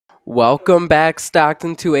Welcome back,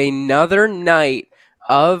 Stockton, to another night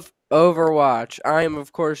of Overwatch. I am,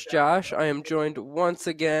 of course, Josh. I am joined once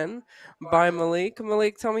again by Malik.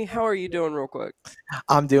 Malik, tell me, how are you doing real quick?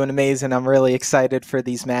 I'm doing amazing. I'm really excited for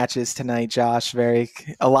these matches tonight, Josh. A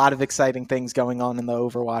lot of exciting things going on in the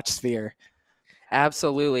Overwatch sphere.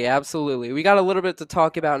 Absolutely, absolutely. We got a little bit to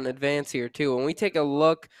talk about in advance here, too. When we take a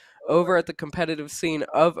look over at the competitive scene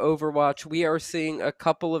of Overwatch, we are seeing a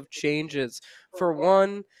couple of changes. For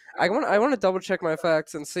one, I want to double check my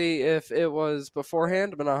facts and see if it was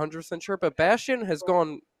beforehand. I'm not 100% sure, but Bastion has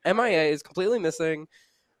gone MIA, is completely missing.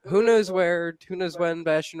 Who knows where, who knows when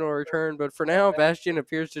Bastion will return, but for now, Bastion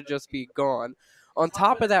appears to just be gone. On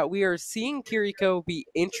top of that, we are seeing Kiriko be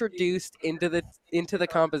introduced into the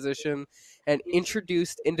composition and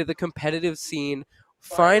introduced into the competitive scene,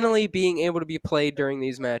 finally being able to be played during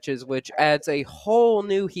these matches, which adds a whole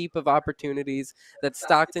new heap of opportunities that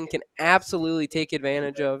Stockton can absolutely take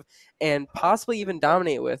advantage of and possibly even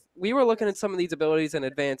dominate with. We were looking at some of these abilities in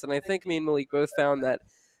advance, and I think me and Malik both found that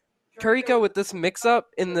Kuriko with this mix-up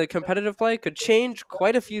in the competitive play could change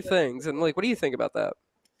quite a few things. And like, what do you think about that?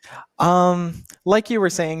 Like you were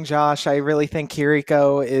saying, Josh, I really think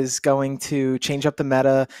Kiriko is going to change up the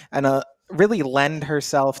meta and really lend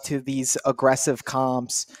herself to these aggressive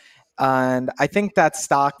comps. And I think that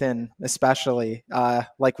Stockton, especially,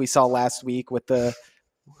 like we saw last week with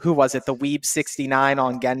who was it, the Weeb 69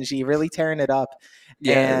 on Genji, really tearing it up.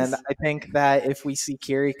 And Yes. I think that if we see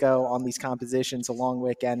Kiriko on these compositions along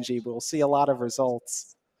with Genji, we'll see a lot of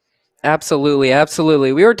results. Absolutely,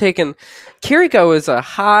 absolutely. We were taking Kiriko is a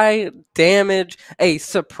high damage, a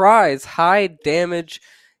surprise high damage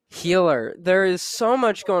healer. There is so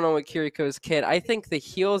much going on with Kiriko's kit. I think the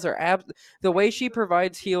heals are the way she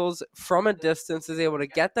provides heals from a distance is able to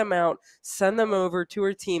get them out, send them over to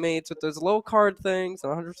her teammates with those little card things. I'm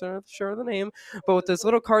not 100% sure of the name, but with those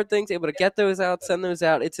little card things, able to get those out, send those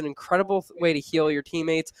out. It's an incredible way to heal your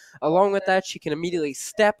teammates. Along with that, she can immediately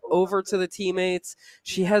step over to the teammates.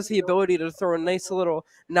 She has the ability to throw a nice little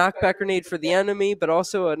knockback grenade for the enemy, but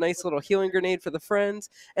also a nice little healing grenade for the friends.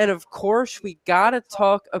 And of course, we gotta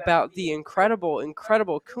talk about the incredible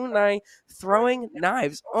kunai throwing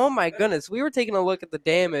knives. Oh my goodness, we were taking a look at the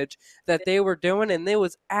damage that they were doing, and it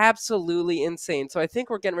was absolutely insane. So I think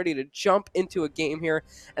we're getting ready to jump into a game here,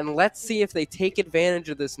 and let's see if they take advantage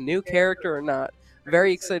of this new character or not.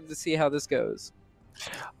 Very excited to see how this goes.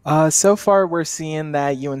 So far, we're seeing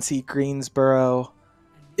that UNC Greensboro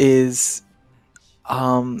is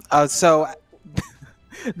so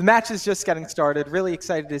the match is just getting started. Really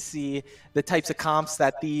excited to see the types of comps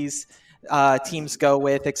that these teams go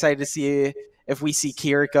with. Excited to see if we see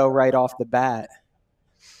Kiriko right off the bat.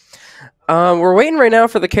 We're waiting right now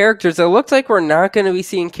for the characters. It looks like we're not going to be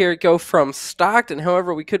seeing Kiriko from Stockton.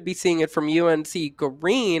 However, we could be seeing it from UNC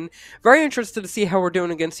Green. Very interested to see how we're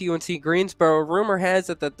doing against UNC Greensboro. Rumor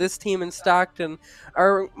has it that this team in Stockton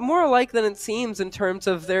are more alike than it seems in terms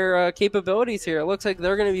of their capabilities here. It looks like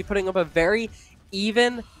they're going to be putting up a very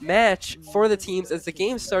even match for the teams as the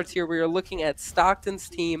game starts here. We are looking at Stockton's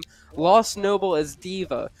team, Lost Noble as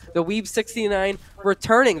Diva, the Weeb 69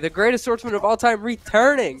 returning, the greatest swordsman of all time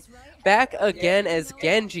returning. Back again as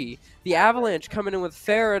Genji. The Avalanche coming in with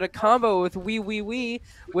Farah to combo with Wee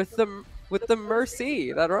with the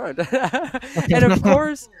Mercy. That rhymed. And of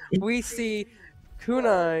course, we see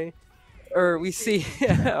Kunai, or we see,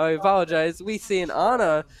 I apologize, we see an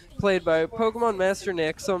Ana played by Pokemon Master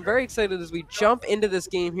Nick. So I'm very excited as we jump into this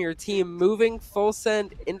game here. Team moving full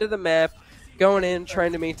send into the map, going in,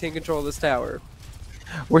 trying to maintain control of this tower.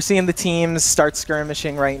 We're seeing the teams start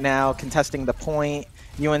skirmishing right now, contesting the point.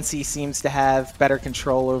 UNC seems to have better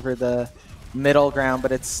control over the middle ground,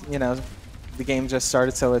 but it's, the game just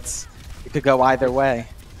started, so it could go either way.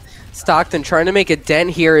 Stockton trying to make a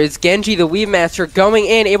dent here is Genji, the Weave Master, going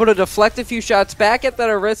in, able to deflect a few shots back at that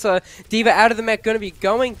Orisa. Diva out of the mech, going to be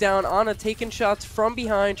going down. Ana taking shots from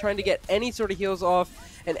behind, trying to get any sort of heals off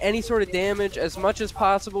and any sort of damage as much as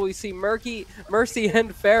possible. We see Mercy and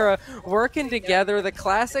Farah working together, the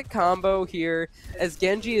classic combo here, as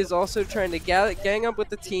Genji is also trying to gang up with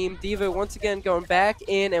the team. Diva once again going back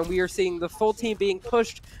in, and we are seeing the full team being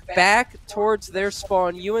pushed back towards their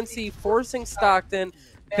spawn. UNC forcing Stockton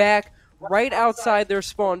back right outside their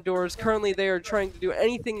spawn doors. Currently, they are trying to do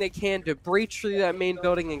anything they can to breach through that main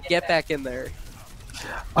building and get back in there.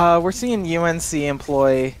 We're seeing UNC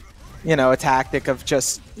employ, a tactic of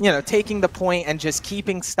just, taking the point and just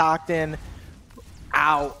keeping Stockton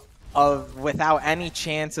out of without any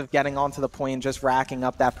chance of getting onto the point and just racking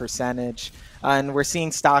up that percentage. And we're seeing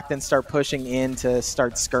Stockton start pushing in to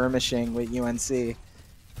start skirmishing with UNC.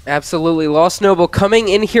 Absolutely. Lost Noble coming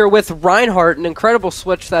in here with Reinhardt, an incredible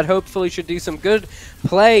switch that hopefully should do some good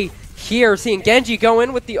play here. Seeing Genji go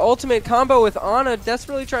in with the ultimate combo with Ana,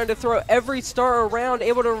 desperately trying to throw every star around,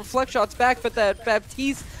 able to reflect shots back, but that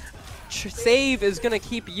Baptiste save is going to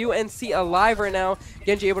keep UNC alive right now.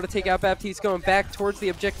 Genji able to take out Baptiste, going back towards the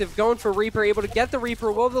objective, going for Reaper, able to get the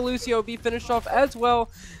Reaper. Will the Lucio be finished off as well?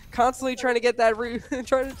 Constantly trying to get that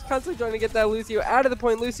constantly trying to get that Lucio out of the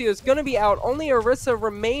point. Lucio is going to be out. Only Orisa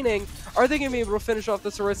remaining. Are they going to be able to finish off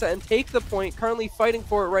this Orisa and take the point? Currently fighting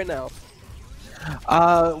for it right now.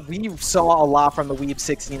 We saw a lot from the Weeb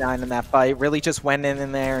 69 in that fight. Really just went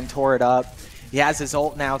in there and tore it up. He has his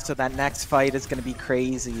ult now, so that next fight is going to be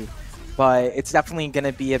crazy. But it's definitely going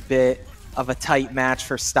to be a bit of a tight match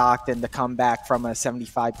for Stockton to come back from a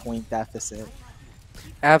 75-point deficit.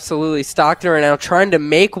 Absolutely. Stockton are now trying to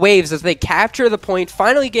make waves as they capture the point,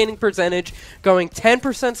 finally gaining percentage, going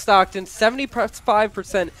 10% Stockton,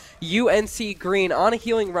 75% UNC Green on a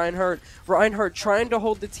healing Reinhardt. Reinhardt trying to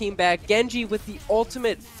hold the team back. Genji with the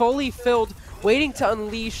ultimate fully filled, waiting to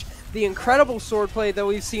unleash the incredible swordplay that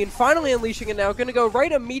we've seen, finally unleashing it now. Going to go right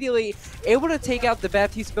immediately, able to take out the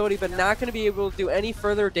Baptiste ability, but not going to be able to do any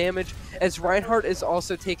further damage as Reinhardt is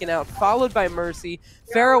also taken out, followed by Mercy.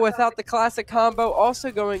 Pharah without the classic combo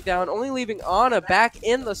also going down, only leaving Ana back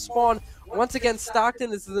in the spawn. Once again,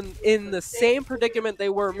 Stockton is in the same predicament they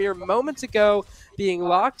were mere moments ago, being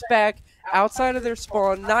locked back outside of their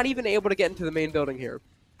spawn, not even able to get into the main building here.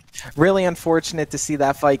 Really unfortunate to see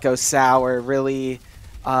that fight go sour. Really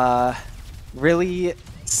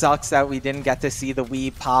sucks that we didn't get to see the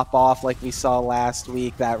Weeb pop off like we saw last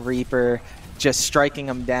week, that Reaper just striking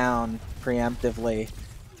him down preemptively.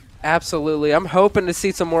 Absolutely. I'm hoping to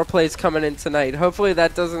see some more plays coming in tonight. Hopefully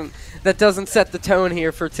that doesn't set the tone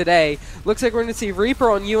here for today. Looks like we're going to see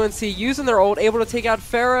Reaper on UNC using their ult, able to take out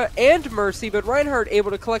Pharah and Mercy, but Reinhardt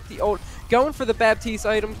able to collect the ult, going for the Baptiste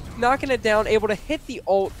item, knocking it down, able to hit the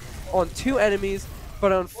ult on 2 enemies.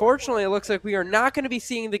 But unfortunately, it looks like we are not going to be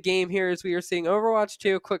seeing the game here as we are seeing Overwatch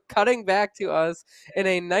 2 quick cutting back to us in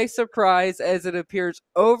a nice surprise as it appears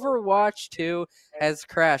Overwatch 2 has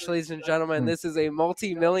crashed. Ladies and gentlemen, this is a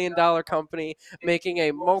multi-million-dollar company making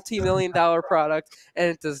a multi-million-dolar product, and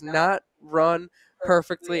it does not run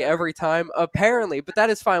perfectly every time, apparently, but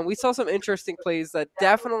that is fine. We saw some interesting plays that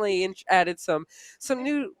definitely added some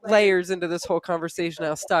new layers into this whole conversation,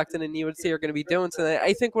 how Stockton and UNC are going to be doing tonight.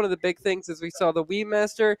 I think one of the big things is we saw the Weeb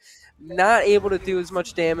Master not able to do as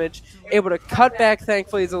much damage, able to cut back,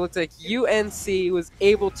 thankfully, as it looks like UNC was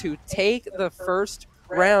able to take the first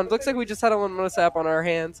round. Looks like we just had a one mishap on our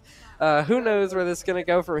hands. Who knows where this is going to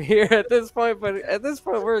go from here at this point, but at this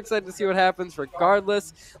point we're excited to see what happens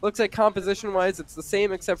regardless. Looks like composition-wise it's the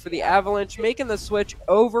same except for the Avalanche making the switch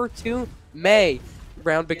over to May.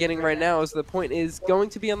 Round beginning right now as the point is going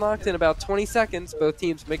to be unlocked in about 20 seconds. Both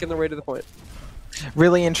teams making their way to the point.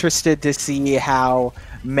 Really interested to see how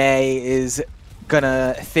May is going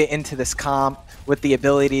to fit into this comp with the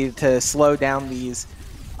ability to slow down these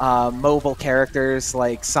mobile characters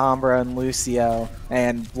like Sombra and Lucio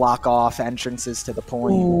and block off entrances to the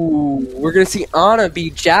point. Ooh, we're going to see Ana be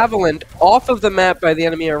javelined off of the map by the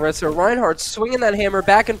enemy Orisa. Reinhardt swinging that hammer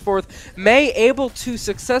back and forth. May able to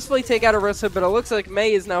successfully take out Orisa, but it looks like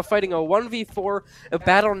May is now fighting a 1v4, a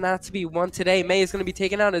battle not to be won today. May is going to be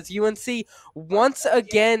taken out as UNC once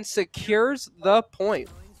again secures the point.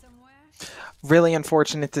 Really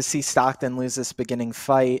unfortunate to see Stockton lose this beginning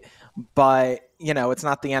fight, but you know, it's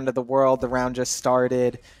not the end of the world. The round just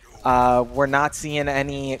started. We're not seeing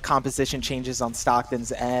any composition changes on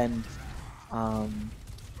Stockton's end, and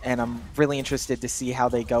I'm really interested to see how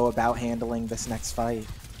they go about handling this next fight.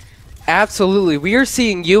 Absolutely. We are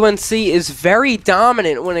seeing UNC is very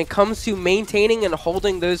dominant when it comes to maintaining and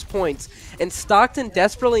holding those points. And Stockton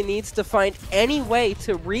desperately needs to find any way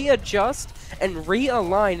to readjust and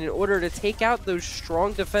realign in order to take out those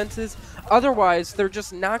strong defenses. Otherwise, they're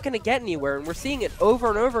just not going to get anywhere. And we're seeing it over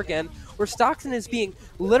and over again where Stockton is being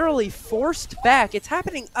literally forced back. It's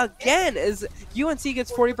happening again as UNC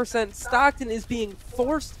gets 40%. Stockton is being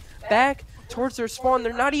forced back towards their spawn.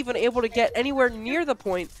 They're not even able to get anywhere near the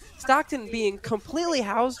point. Stockton being completely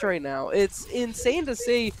housed right now. It's insane to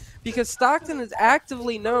see because Stockton is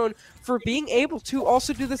actively known for being able to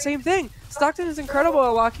also do the same thing. Stockton is incredible at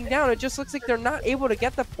locking down. It just looks like they're not able to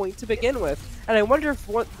get the point to begin with. And I wonder if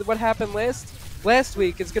what happened last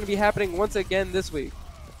week is going to be happening once again this week.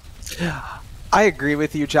 I agree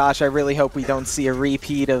with you, Josh. I really hope we don't see a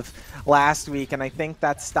repeat of last week. And I think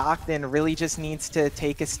that Stockton really just needs to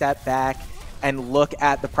take a step back and look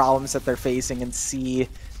at the problems that they're facing and see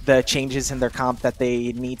the changes in their comp that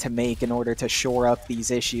they need to make in order to shore up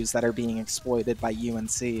these issues that are being exploited by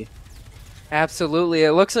UNC. Absolutely.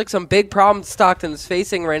 It looks like some big problems Stockton is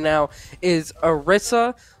facing right now is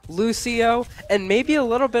Arissa, Lucio, and maybe a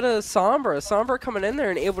little bit of Sombra. Sombra coming in there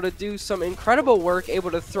and able to do some incredible work,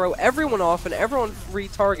 able to throw everyone off and everyone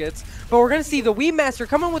retargets. But we're going to see the Weed Master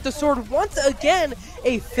coming with the sword once again.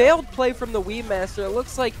 A failed play from the Weed Master. It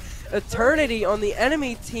looks like Eternity on the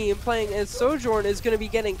enemy team playing as Sojourn is going to be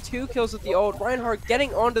getting 2 kills with the ult. Reinhardt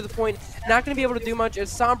getting onto the point, not going to be able to do much as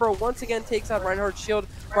Sombra once again takes out Reinhardt's shield.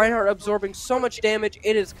 Reinhardt absorbing so much damage,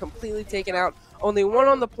 it is completely taken out. Only 1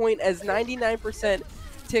 on the point as 99%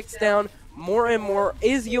 ticks down more and more.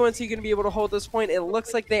 Is UNC going to be able to hold this point? It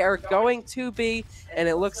looks like they are going to be, and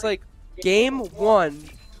it looks like game 1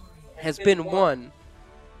 has been won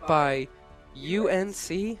by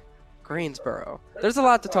UNC Greensboro. There's a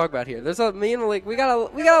lot to talk about here. We got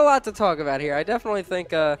a lot to talk about here. I definitely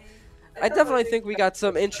think we got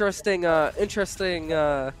some interesting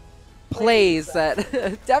plays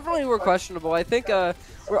that definitely were questionable. I think the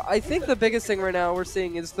biggest thing right now we're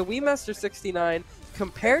seeing is the Weemaster 69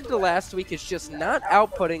 compared to last week is just not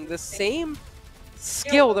outputting the same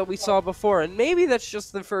skill that we saw before, and maybe that's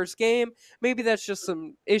just the first game, maybe that's just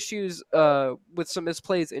some issues with some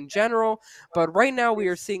misplays in general, but right now we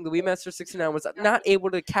are seeing the Weemaster 69 was not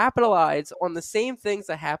able to capitalize on the same things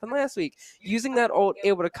that happened last week, using that ult,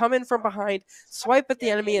 able to come in from behind, swipe at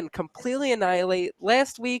the enemy, and completely annihilate.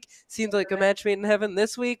 Last week seemed like a match made in heaven.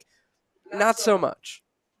 This week, not so much.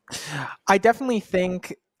 I definitely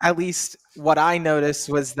think, at least what I noticed,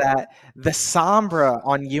 was that the Sombra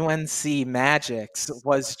on UNC Magics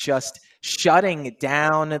was just shutting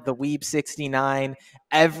down the Weeb 69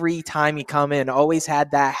 every time you come in. Always had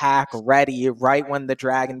that hack ready right when the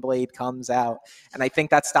Dragon Blade comes out. And I think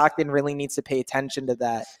that Stockton really needs to pay attention to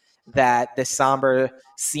that the Sombra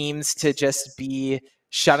seems to just be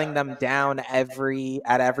shutting them down at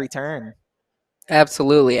every turn.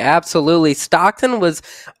 Absolutely, absolutely. Stockton was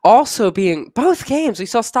also being both games. We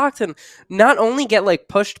saw Stockton not only get like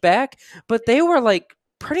pushed back, but they were like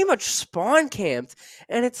pretty much spawn camped.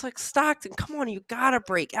 And it's like, Stockton, come on, you gotta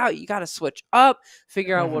break out. You gotta switch up,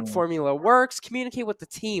 figure out what formula works, communicate with the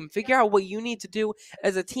team, figure out what you need to do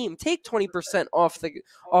as a team. Take 20% off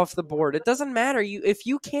the board. It doesn't matter. If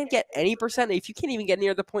you can't get any percent, if you can't even get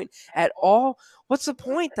near the point at all, what's the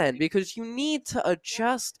point then? Because you need to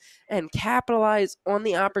adjust and capitalize on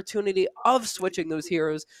the opportunity of switching those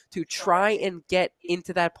heroes to try and get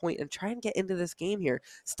into that point and try and get into this game here.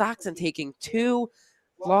 Stockton taking 2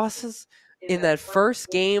 losses in that first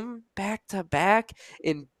game back to back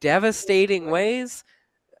in devastating ways.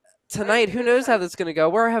 Tonight, who knows how that's going to go.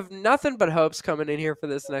 We have nothing but hopes coming in here for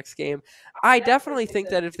this next game. I definitely think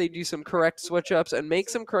that if they do some correct switch-ups and make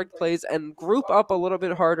some correct plays and group up a little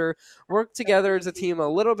bit harder, work together as a team a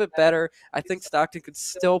little bit better, I think Stockton could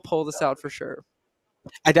still pull this out for sure.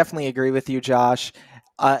 I definitely agree with you, Josh,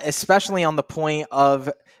 especially on the point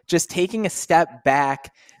of just taking a step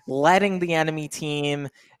back, letting the enemy team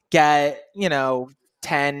get,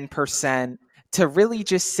 10% to really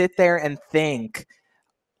just sit there and think,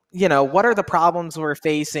 what are the problems we're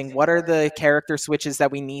facing? What are the character switches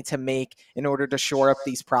that we need to make in order to shore up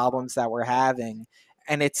these problems that we're having?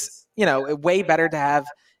 And it's, way better to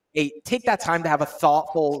take that time to have a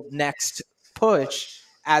thoughtful next push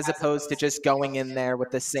as opposed to just going in there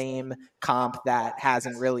with the same comp that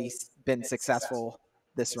hasn't really been successful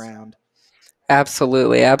this round.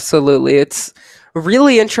 Absolutely, absolutely. It's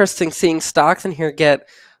really interesting seeing Stockton here get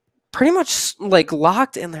pretty much like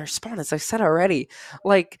locked in their spawn, as I said already.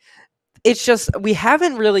 Like, it's just we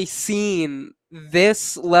haven't really seen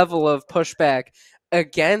this level of pushback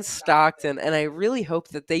against Stockton, and I really hope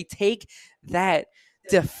that they take that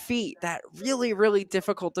defeat, that really, really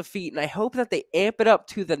difficult defeat, and I hope that they amp it up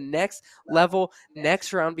to the next level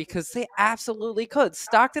next round, because they absolutely could.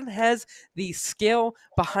 Stockton has the skill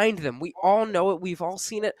behind them. We all know it. We've all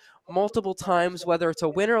seen it multiple times, whether it's a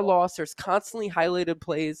win or loss. There's constantly highlighted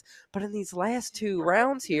plays, but in these last 2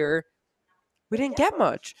 rounds here, we didn't get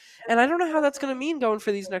much. And I don't know how that's going to mean going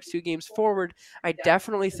for these next 2 games forward. I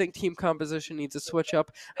definitely think team composition needs to switch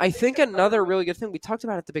up. I think another really good thing we talked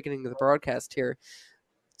about at the beginning of the broadcast here,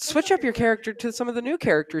 switch up your character to some of the new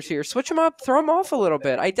characters here. Switch them up, throw them off a little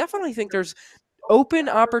bit. I definitely think there's open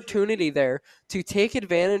opportunity there to take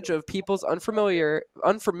advantage of people's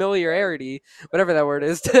unfamiliarity, whatever that word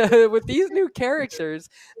is, with these new characters.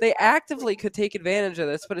 They actively could take advantage of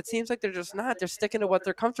this, but it seems like they're just not. They're sticking to what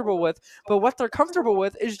they're comfortable with, but what they're comfortable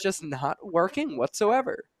with is just not working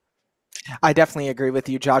whatsoever. I definitely agree with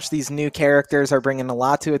you, Josh. These new characters are bringing a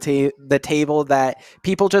lot to the table that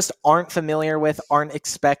people just aren't familiar with, aren't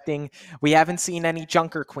expecting. We haven't seen any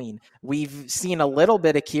Junker Queen. We've seen a little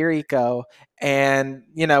bit of Kiriko, and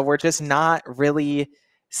we're just not really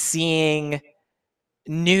seeing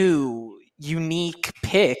new, unique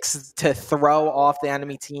picks to throw off the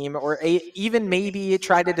enemy team, or even maybe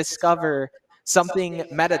try to discover something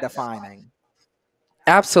meta defining.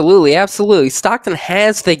 Absolutely, absolutely. Stockton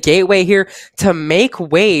has the gateway here to make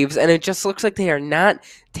waves, and it just looks like they are not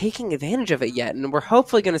taking advantage of it yet. And we're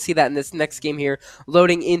hopefully going to see that in this next game here,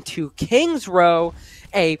 loading into Kings Row,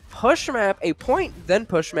 a push map, a point, then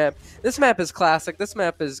push map. This map is classic. This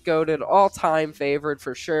map is goated, all-time favorite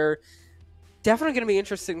for sure. Definitely going to be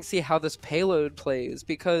interesting to see how this payload plays,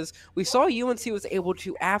 because we saw UNC was able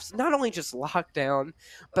to not only just lock down,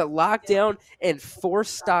 but lock down and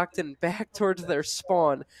force Stockton back towards their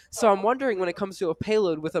spawn. So I'm wondering, when it comes to a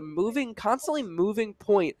payload with a constantly moving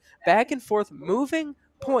point, back and forth moving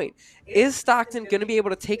point, is Stockton going to be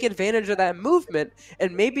able to take advantage of that movement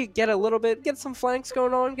and maybe get some flanks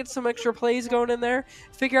going on, get some extra plays going in there,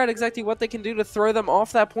 figure out exactly what they can do to throw them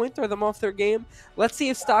off that point, throw them off their game? Let's see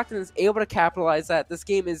if Stockton is able to capitalize that. This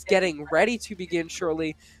game is getting ready to begin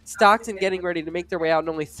shortly. Stockton getting ready to make their way out in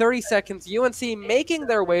only 30 seconds. UNC making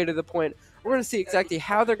their way to the point. We're going to see exactly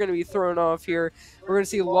how they're going to be thrown off here. We're going to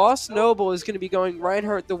see Lost Noble is going to be going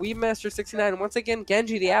Reinhardt, the Weebmaster 69. Once again,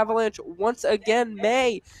 Genji, the Avalanche. Once again,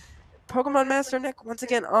 May. Pokemon Master Nick. Once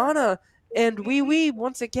again, Anna. And Wee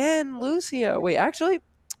once again, Lucio. Wait, actually,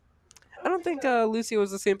 I don't think Lucio was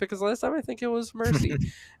the same pick as last time. I think it was Mercy.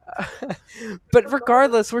 But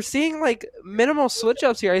regardless, we're seeing like minimal switch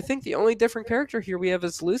ups here. I think the only different character here we have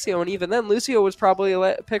is Lucio, and even then, Lucio was probably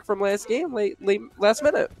a pick from last game, late last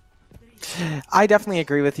minute. I definitely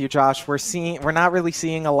agree with you, Josh. We're not really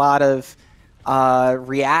seeing a lot of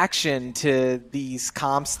reaction to these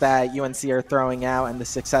comps that UNC are throwing out and the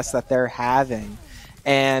success that they're having.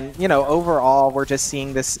 And, overall, we're just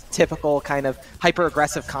seeing this typical kind of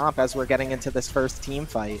hyper-aggressive comp as we're getting into this first team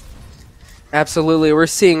fight. Absolutely. We're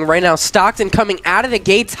seeing right now Stockton coming out of the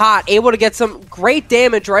gates hot, able to get some great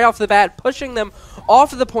damage right off the bat, pushing them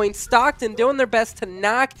off of the point. Stockton doing their best to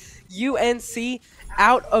knock UNC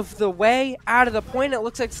out of the way, out of the point. It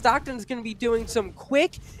looks like Stockton's going to be doing some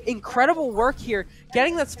quick, incredible work here,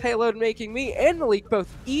 getting this payload, making me and Malik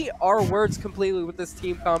both eat our words completely with this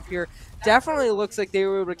team comp here. Definitely looks like they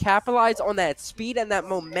were able to capitalize on that speed and that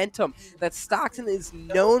momentum that Stockton is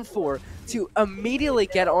known for, to immediately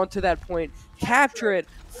get onto that point, capture it,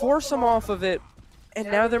 force them off of it, and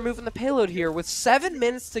now they're moving the payload here with 7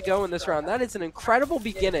 minutes to go in this round. That is an incredible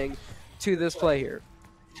beginning to this play here.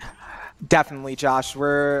 Definitely, Josh.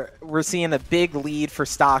 We're seeing a big lead for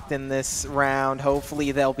Stockton this round.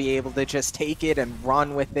 Hopefully they'll be able to just take it and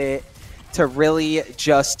run with it to really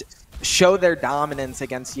just show their dominance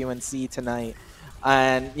against UNC tonight.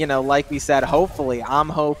 And, like we said, hopefully, I'm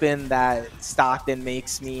hoping that Stockton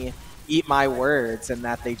makes me eat my words and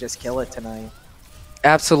that they just kill it tonight.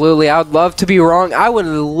 Absolutely. I would love to be wrong. I would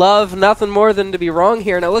love nothing more than to be wrong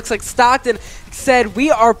here. And it looks like Stockton said, we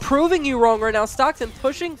are proving you wrong right now. Stockton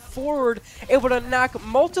pushing forward, able to knock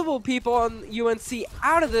multiple people on UNC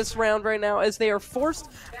out of this round right now as they are forced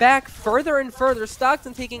back further and further.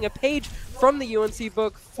 Stockton taking a page from the UNC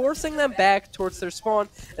book, forcing them back towards their spawn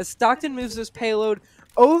as Stockton moves this payload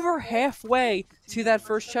over halfway to that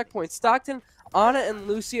first checkpoint. Stockton, Anna, and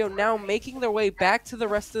Lucio now making their way back to the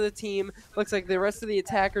rest of the team. Looks like the rest of the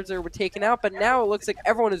attackers were taken out, but now it looks like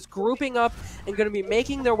everyone is grouping up and going to be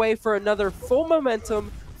making their way for another full momentum,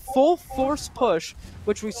 full force push,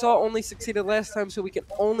 which we saw only succeeded last time, so we can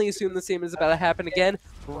only assume the same is about to happen again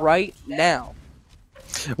right now.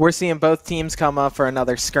 We're seeing both teams come up for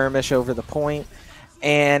another skirmish over the point,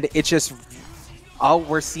 and it's just... Oh,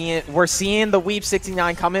 we're seeing the Weep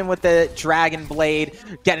 69 come in with the Dragon Blade,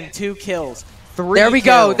 getting 2 kills. 3 There we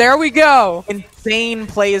kills. go. There we go. Insane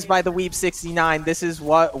plays by the Weep 69. This is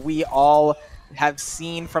what we all have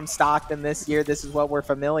seen from Stockton this year. This is what we're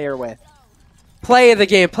familiar with. Play of the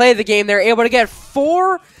game. Play of the game. They're able to get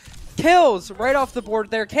 4 kills right off the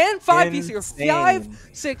board there. Can 5 be secured? 5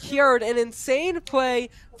 secured. An insane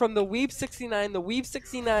play from the Weep 69. The Weep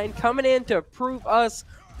 69 coming in to prove us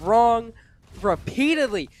wrong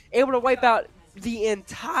repeatedly, able to wipe out the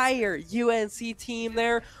entire UNC team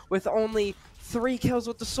there with only 3 kills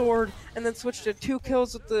with the sword, and then switch to 2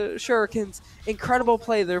 kills with the shurikens. Incredible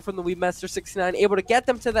play there from the Weebmaster 69, able to get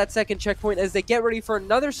them to that second checkpoint as they get ready for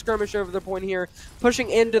another skirmish over the point here, pushing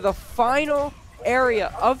into the final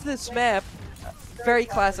area of this map. Very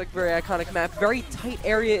classic, very iconic map, very tight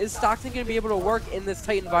area. Is Stockton going to be able to work in this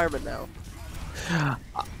tight environment now?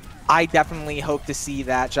 I definitely hope to see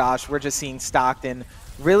that, Josh. We're just seeing Stockton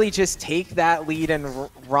really just take that lead and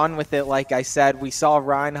run with it. Like I said, we saw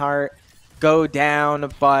Reinhardt go down,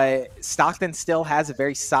 but Stockton still has a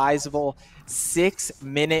very sizable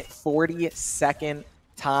 6-minute, 40-second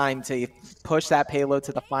time to push that payload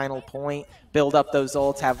to the final point, build up those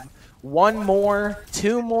ults, have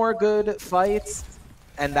two more good fights,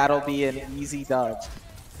 and that'll be an easy dub.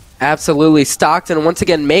 Absolutely. Stockton once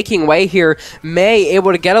again making way here. May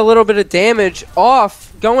able to get a little bit of damage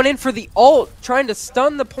off, going in for the ult, trying to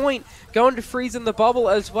stun the point, going to freeze in the bubble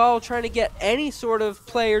as well, trying to get any sort of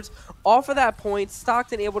players off of that point.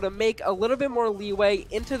 Stockton able to make a little bit more leeway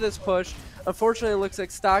into this push. Unfortunately, it looks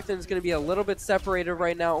like Stockton is going to be a little bit separated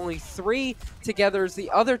right now. Only 3 together as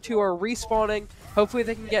the other 2 are respawning. Hopefully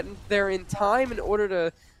they can get there in time in order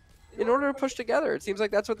to push together. It seems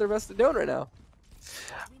like that's what they're best at doing right now.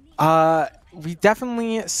 We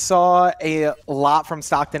definitely saw a lot from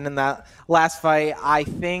Stockton in that last fight. I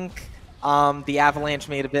think the Avalanche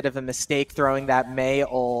made a bit of a mistake throwing that May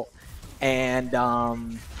ult, and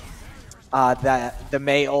that the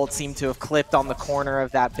May ult seemed to have clipped on the corner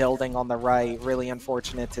of that building on the right. Really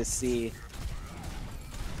unfortunate to see.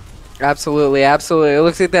 Absolutely, absolutely. It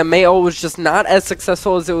looks like that May ult was just not as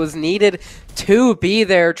successful as it was needed to be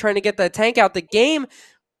there, trying to get that tank out. The game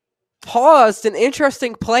paused. An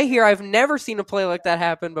interesting play here. I've never seen a play like that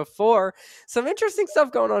happen before. Some interesting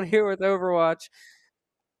stuff going on here with Overwatch.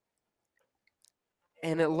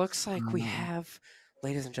 And it looks like we have,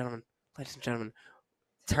 ladies and gentlemen,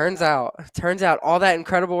 turns out all that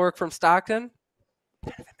incredible work from Stockton,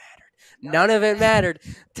 none of it mattered.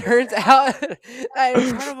 Turns out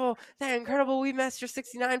that incredible We Master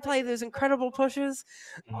 69 play, those incredible pushes,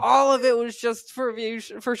 all of it was just for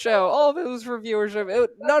show. All of it was for viewership.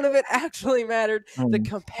 None of it actually mattered. The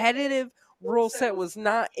competitive rule set was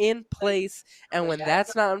not in place, and when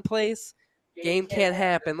that's not in place, game can't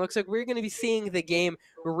happen. Looks like we're going to be seeing the game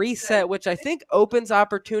reset, which I think opens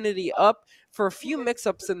opportunity up for a few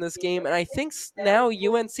mix-ups in this game. And I think now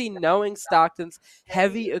UNC, knowing Stockton's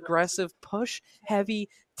heavy, aggressive, push-heavy,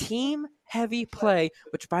 team-heavy play,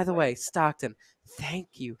 which, by the way, Stockton,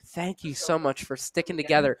 thank you so much for sticking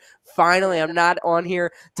together. Finally, I'm not on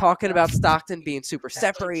here talking about Stockton being super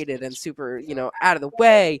separated and super, out of the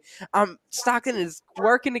way. Stockton is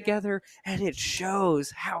working together, and it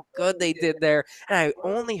shows how good they did there. And I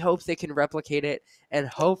only hope they can replicate it, and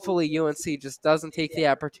hopefully UNC just doesn't take the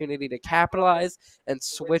opportunity to capitalize and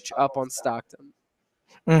switch up on Stockton.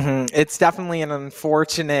 It's definitely an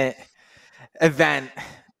unfortunate event,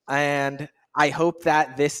 and I hope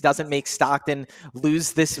that this doesn't make Stockton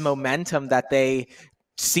lose this momentum that they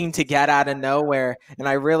seem to get out of nowhere. And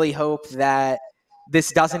I really hope that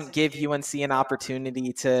this doesn't give UNC an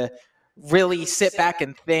opportunity to really sit back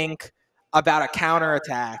and think about a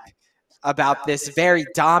counterattack, about this very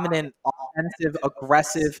dominant, offensive,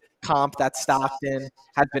 aggressive comp that Stockton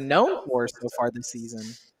has been known for so far this season.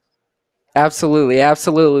 Absolutely,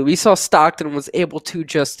 absolutely. We saw Stockton was able to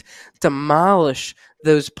just demolish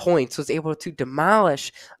those points, was able to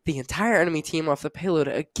demolish the entire enemy team off the payload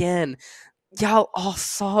again. Y'all all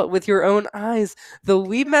saw it with your own eyes. The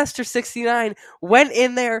Weedmaster 69 went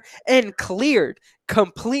in there and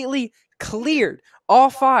completely cleared all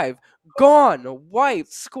 5. Gone,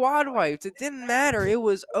 wiped, squad wiped. It didn't matter. It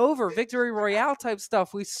was over. Victory Royale type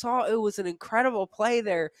stuff. We saw it was an incredible play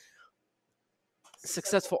there.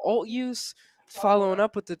 Successful ult use, following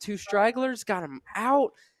up with the 2 stragglers, got him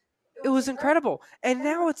out. It was incredible. And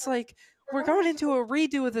now it's like we're going into a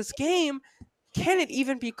redo of this game. Can it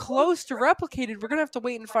even be close to replicated? We're going to have to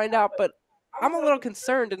wait and find out, but I'm a little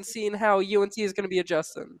concerned in seeing how UNC is going to be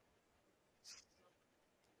adjusting.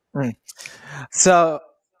 So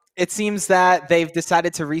it seems that they've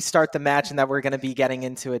decided to restart the match and that we're going to be getting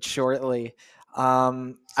into it shortly.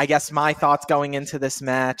 I guess my thoughts going into this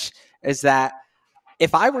match is that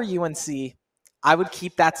if I were UNC, I would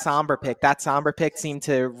keep that Sombra pick. That Sombra pick seemed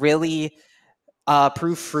to really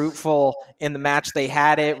prove fruitful in the match. They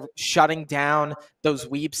had it shutting down those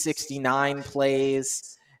Weeb 69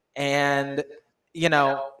 plays. And,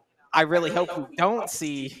 I really hope we don't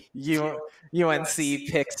see UNC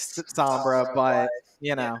pick Sombra, but,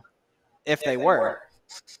 if they were.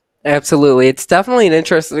 Absolutely. It's definitely an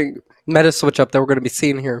interesting meta switch up that we're going to be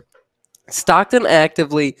seeing here. Stockton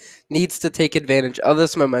actively needs to take advantage of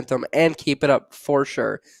this momentum and keep it up for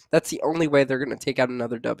sure. That's the only way they're going to take out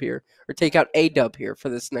another dub here, or take out a dub here for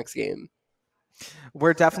this next game.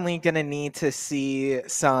 We're definitely going to need to see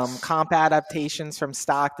some comp adaptations from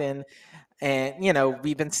Stockton. And,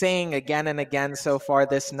 we've been saying again and again so far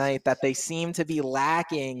this night that they seem to be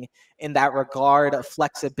lacking in that regard of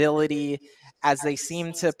flexibility as they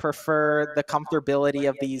seem to prefer the comfortability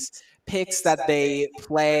of these picks that they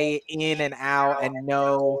play in and out and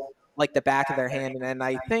know like the back of their hand. And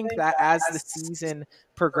I think that as the season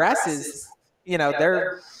progresses,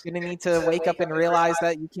 they're going to need to wake up and realize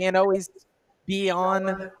that you can't always be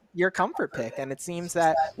on your comfort pick. And it seems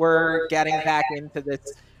that we're getting back into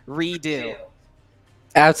this redo.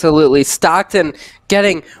 Absolutely. Stockton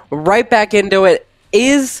getting right back into it.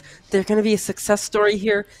 Is there going to be a success story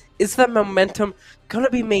here? Is that momentum going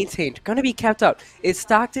to be maintained, going to be kept up? Is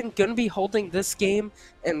Stockton going to be holding this game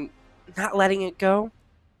and not letting it go?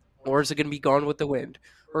 Or is it going to be gone with the wind?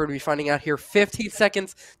 We're going to be finding out here 15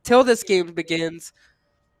 seconds till this game begins.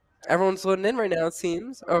 Everyone's loading in right now, it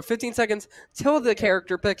seems. 15 seconds till the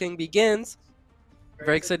character picking begins.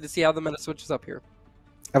 Very excited to see how the meta switches up here.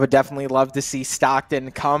 I would definitely love to see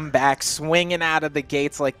Stockton come back swinging out of the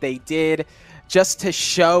gates like they did, just to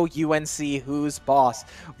show UNC who's boss.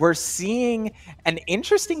 We're seeing an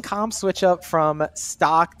interesting comp switch up from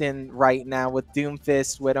Stockton right now with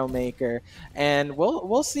Doomfist, Widowmaker, and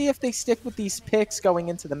we'll see if they stick with these picks going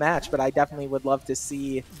into the match. But I definitely would love to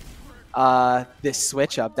see this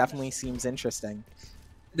switch up. Definitely seems interesting.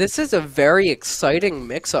 This is a very exciting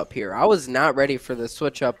mix-up here. I was not ready for this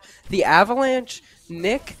switch-up. The Avalanche,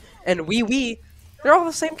 Nick, and Wee, they're all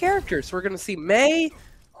the same characters. We're going to see May,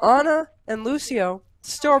 Ana, and Lucio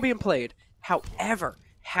still being played. However,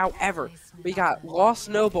 we got Lost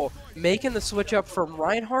Noble making the switch-up from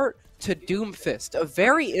Reinhardt to Doomfist. A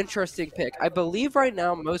very interesting pick. I believe right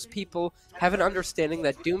now most people have an understanding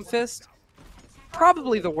that Doomfist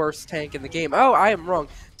probably the worst tank in the game. Oh, I am wrong.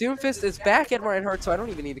 Doomfist is back at Reinhardt, so I don't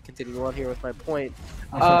even need to continue on here with my point.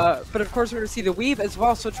 But of course, we're going to see the Weave as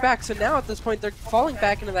well switch back. So now at this point, they're falling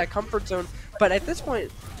back into that comfort zone. But at this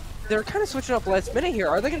point, they're kind of switching up last minute here.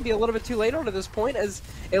 Are they going to be a little bit too late onto this point, as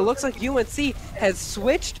it looks like UNC has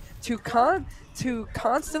switched to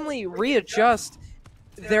constantly readjust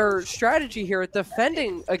their strategy here at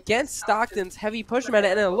defending against Stockton's heavy push meta,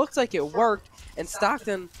 and it looks like it worked. And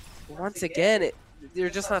Stockton, once again,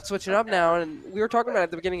 they're just not switching up now. And we were talking about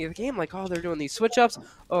at the beginning of the game, like, oh, they're doing these switch ups.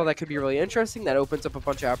 Oh, that could be really interesting. That opens up a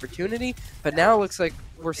bunch of opportunity. But now it looks like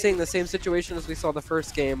we're seeing the same situation as we saw the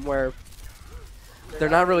first game, where they're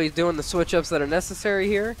not really doing the switch ups that are necessary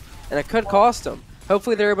here, and it could cost them.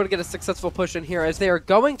 Hopefully they're able to get a successful push in here as they are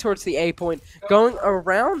going towards the A point, going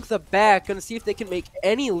around the back, going to see if they can make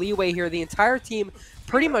any leeway here. The entire team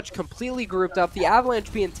pretty much completely grouped up. The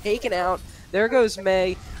Avalanche being taken out. There goes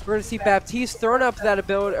May. We're going to see Baptiste thrown up that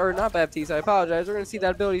ability, or not Baptiste, I apologize. We're going to see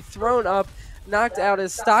that ability thrown up, knocked out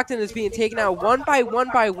as Stockton is being taken out one by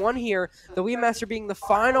one here. The Weemaster being the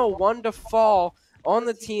final one to fall on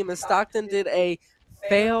the team as Stockton did a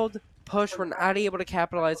failed push. We're not able to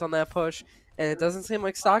capitalize on that push. And it doesn't seem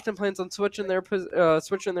like Stockton plans on switching their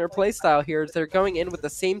play style here. They're going in with the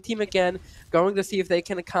same team again, going to see if they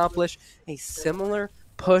can accomplish a similar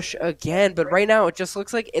push again. But right now, it just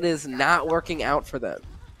looks like it is not working out for them.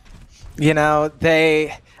 You know,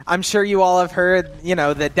 I'm sure you all have heard,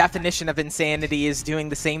 the definition of insanity is doing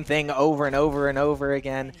the same thing over and over and over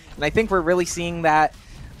again. And I think we're really seeing that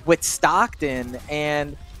with Stockton.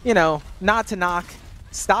 And, not to knock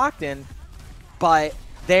Stockton, but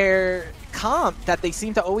their comp that they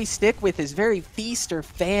seem to always stick with is very feast or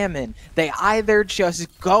famine. They either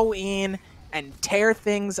just go in and tear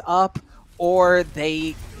things up, or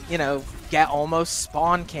they, get almost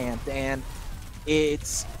spawn camped. And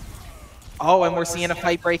it's... Oh, and we're seeing a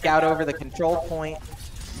fight break out over the control point.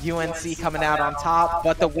 UNC coming out on top,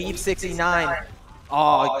 but the Weeb 69,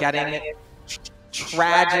 getting it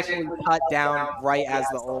tragically cut down right as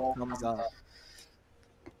the ult comes up.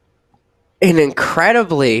 An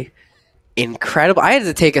incredible. I had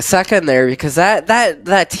to take a second there because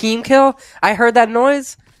that team kill. I heard that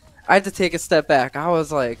noise. I had to take a step back. I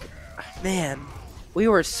was like, man, we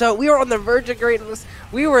were on the verge of greatness.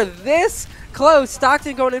 We were this close.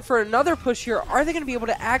 Stockton going in for another push here. Are they going to be able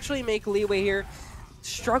to actually make leeway here?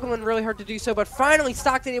 Struggling really hard to do so, but finally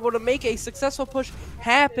Stockton able to make a successful push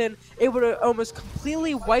happen, able to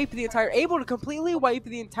completely wipe the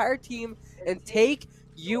entire team and take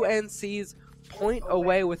UNC's point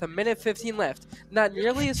away with 1:15 left. Not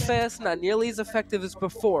nearly as fast, not nearly as effective as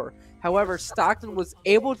before. However, Stockton was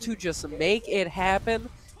able to just make it happen.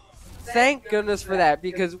 Thank goodness for that,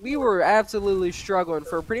 because we were absolutely struggling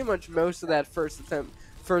for pretty much most of that first attempt,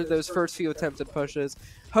 for those first few attempted pushes.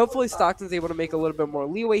 Hopefully Stockton's able to make a little bit more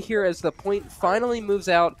leeway here as the point finally moves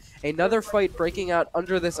out. Another fight breaking out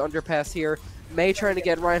under this underpass here. May trying to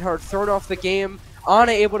get Reinhardt thrown off the game.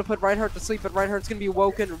 Ana able to put Reinhardt to sleep, but Reinhardt's going to be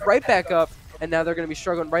woken right back up. And now they're going to be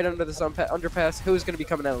struggling right under this underpass. Who's going to be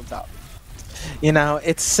coming out on top? You know,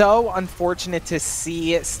 it's so unfortunate to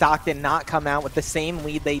see Stockton not come out with the same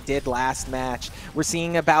lead they did last match. We're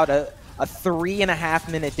seeing about a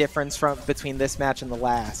 3.5-minute difference between this match and the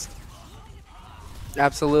last.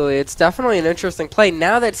 Absolutely. It's definitely an interesting play.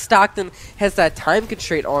 Now that Stockton has that time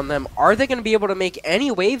constraint on them, are they going to be able to make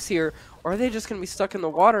any waves here, or are they just going to be stuck in the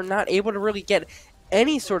water, not able to really get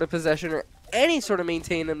any sort of possession or any sort of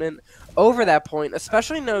maintainment over that point,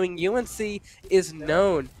 especially knowing UNC is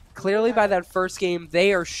known clearly by that first game.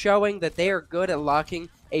 They are showing that they are good at locking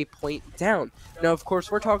a point down. Now, of course,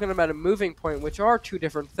 we're talking about a moving point, which are two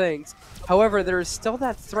different things. However, there is still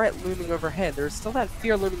that threat looming overhead. There is still that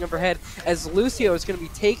fear looming overhead as Lucio is going to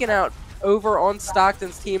be taken out over on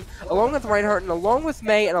Stockton's team, along with Reinhardt and along with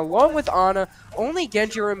May and along with Ana. Only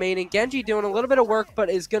Genji remaining. Genji doing a little bit of work, but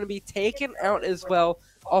is going to be taken out as well.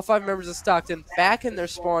 All 5 members of Stockton back in their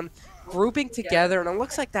spawn, grouping together, and it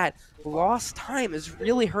looks like that lost time is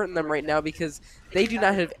really hurting them right now because they do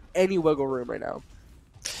not have any wiggle room right now.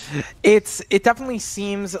 It definitely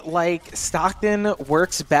seems like Stockton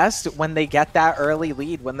works best when they get that early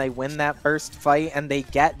lead, when they win that first fight, and they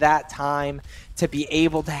get that time to be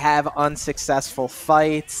able to have unsuccessful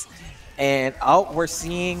fights. And oh, we're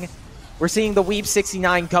seeing the Weeb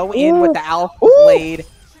 69 go in with the Alpha Blade,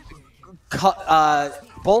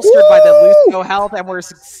 bolstered by the Lucio health, and we're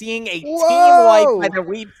seeing a team wipe by the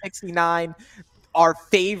Weeb 69, our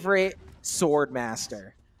favorite sword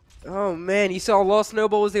master. Oh man, you saw Lost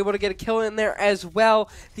Noble was able to get a kill in there as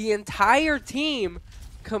well. The entire team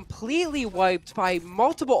completely wiped by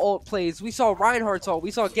multiple ult plays. We saw Reinhardt's ult,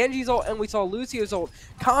 we saw Genji's ult, and we saw Lucio's ult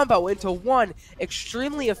combo into one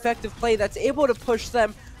extremely effective play that's able to push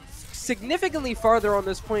them significantly farther on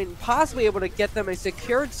this point and possibly able to get them a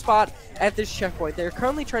secured spot at this checkpoint. They're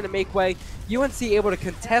currently trying to make way. UNC able to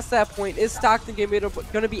contest that point. Is Stockton going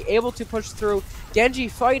to be able to push through? Genji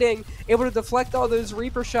fighting, able to deflect all those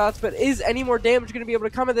Reaper shots, but is any more damage going to be able to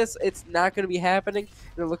come of this? It's not going to be happening.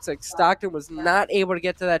 And it looks like Stockton was not able to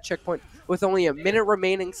get to that checkpoint with only a minute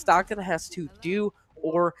remaining. Stockton has to do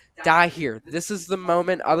or die here. This is the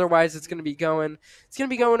moment. Otherwise, it's going to be going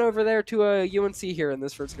over there to UNC here in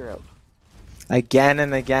this first round. Again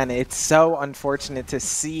and again, it's so unfortunate to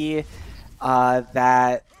see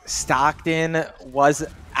that Stockton was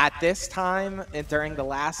at this time during the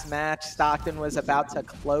last match. Stockton was about to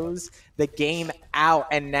close the game out,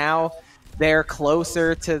 and now they're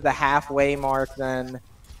closer to the halfway mark than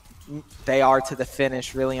they are to the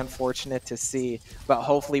finish. Really unfortunate to see, but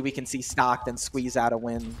hopefully we can see Stockton squeeze out a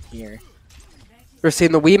win here. We're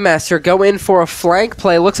seeing the Weemaster go in for a flank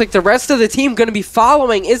play. Looks like the rest of the team going to be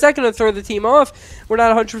following. Is that going to throw the team off? We're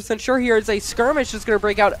not 100% sure here. It's a skirmish that's going to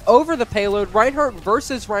break out over the payload. Reinhardt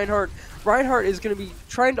versus Reinhardt. Reinhardt is going to be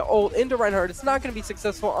trying to ult into Reinhardt. It's not going to be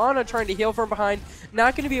successful. Ana trying to heal from behind.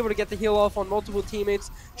 Not going to be able to get the heal off on multiple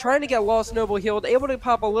teammates. Trying to get Lost Noble healed. Able to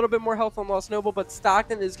pop a little bit more health on Lost Noble, but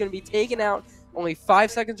Stockton is going to be taken out. Only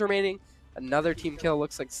 5 seconds remaining. Another team kill.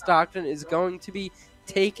 Looks like Stockton is going to be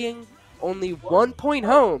taking only 1 point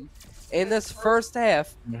home in this first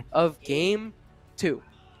half of game 2.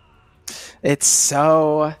 It's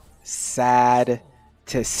so sad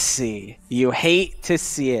to see. You hate to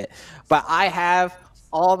see it. But I have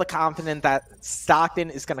all the confidence that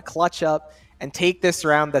Stockton is going to clutch up and take this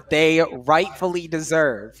round that they rightfully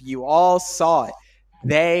deserve. You all saw it.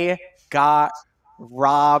 They got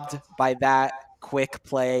robbed by that quick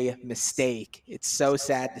play mistake. It's so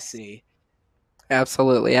sad to see.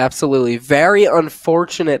 Absolutely, absolutely. Very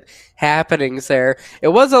unfortunate happenings there. It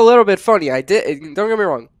was a little bit funny. Don't get me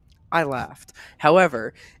wrong, I laughed.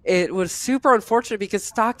 However, it was super unfortunate because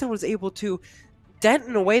Stockton was able to dent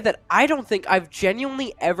in a way that I don't think I've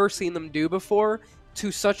genuinely ever seen them do before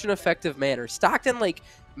to such an effective manner. Stockton,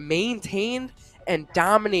 maintained and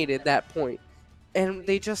dominated that point. And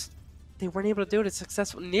they weren't able to do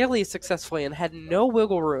it nearly as successfully and had no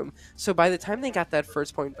wiggle room. So by the time they got that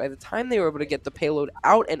first point, by the time they were able to get the payload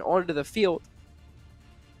out and onto the field,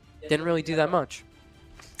 didn't really do that much.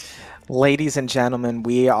 Ladies and gentlemen,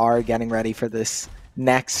 we are getting ready for this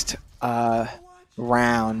next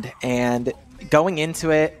round. And going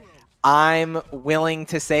into it, I'm willing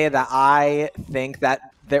to say that I think that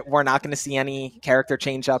we're not going to see any character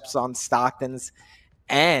change-ups on Stockton's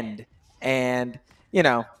end. And,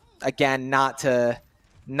 again, not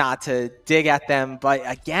to dig at them, but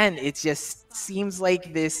again, it just seems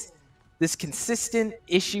like this consistent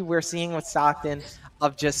issue we're seeing with Stockton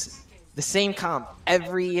of just the same comp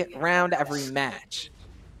every round, every match.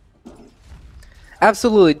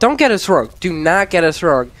 Absolutely. Don't get us wrong. Do not get us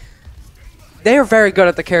wrong. They are very good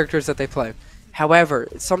at the characters that they play. However,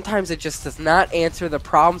 sometimes it just does not answer the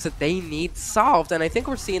problems that they need solved, and I think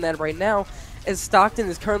we're seeing that right now as Stockton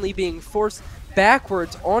is currently being forced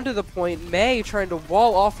backwards onto the point. May trying to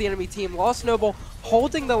wall off the enemy team. Lost Noble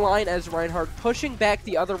holding the line as Reinhardt, pushing back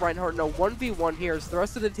the other Reinhardt in a 1v1 here as the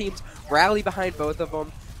rest of the teams rally behind both of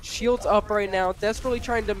them. Shields up right now, desperately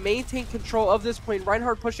trying to maintain control of this point.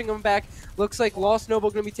 Reinhardt pushing him back. Looks like Lost Noble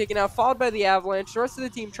going to be taken out, followed by the Avalanche. The rest of the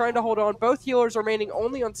team trying to hold on. Both healers remaining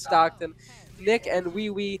only on Stockton. Nick and Wee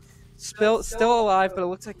Wee still alive, but it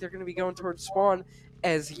looks like they're going to be going towards spawn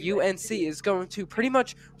as UNC is going to pretty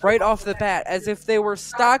much right off the bat, as if they were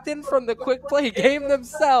Stockton from the quick play game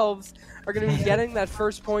themselves, are going to be getting that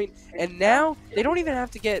first point. And now they don't even have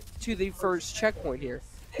to get to the first checkpoint here.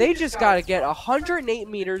 They just got to get 108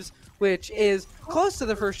 meters, which is close to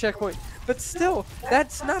the first checkpoint, but still,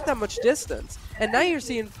 that's not that much distance. And now you're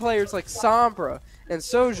seeing players like Sombra and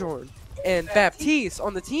Sojourn and Baptiste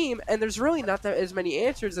on the team, and there's really not that as many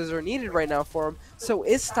answers as are needed right now for them. So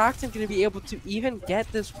is Stockton going to be able to even get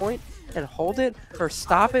this point and hold it or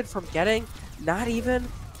stop it from getting not even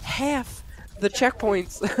half the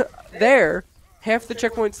checkpoints there? Half the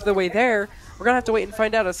checkpoints the way there. We're going to have to wait and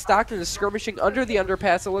find out as Stockton is skirmishing under the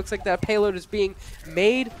underpass. It looks like that payload is being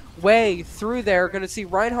made way through there. Going to see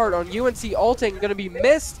Reinhardt on UNC ulting. Going to be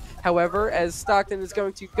missed, however, as Stockton is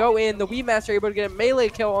going to go in. The Wee Master able to get a melee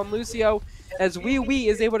kill on Lucio as Wee Wee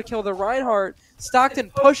is able to kill the Reinhardt.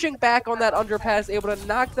 Stockton pushing back on that underpass, able to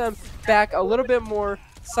knock them back a little bit more.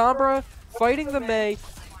 Sombra fighting the Mei.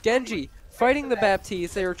 Genji fighting the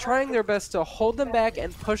Baptiste. They are trying their best to hold them back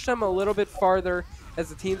and push them a little bit farther as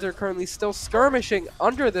the teams are currently still skirmishing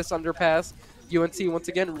under this underpass. UNC once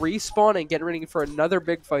again respawning, getting ready for another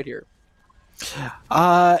big fight here.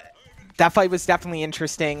 That fight was definitely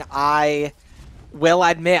interesting. I will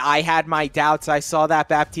admit I had my doubts. I saw that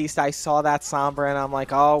Baptiste, I saw that Sombra, and I'm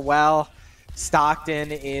like, oh, well,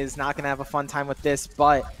 Stockton is not going to have a fun time with this,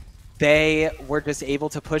 but they were just able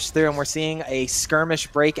to push through, and we're seeing a skirmish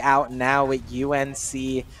break out now with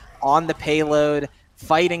UNC on the payload,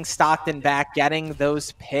 fighting Stockton back, getting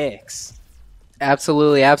those picks.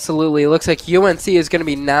 Absolutely, absolutely. It looks like UNC is going to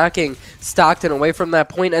be knocking Stockton away from that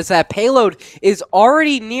point as that payload is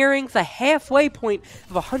already nearing the halfway point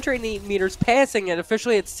of 108 meters, passing it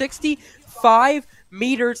officially at 65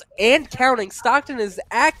 meters and counting. Stockton is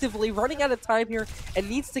actively running out of time here and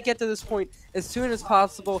needs to get to this point as soon as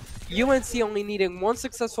possible. UNC only needing one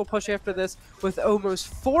successful push after this with almost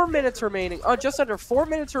 4 minutes remaining. Just under 4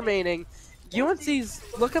 minutes remaining. UNC's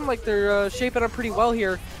looking like they're shaping up pretty well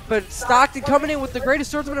here, but Stockton coming in with the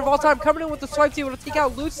greatest swordsman of all time, coming in with the swipes, able to take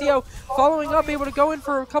out Lucio, following up, able to go in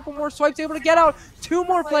for a couple more swipes, able to get out 2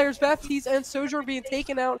 more players, Baptiste and Sojourn being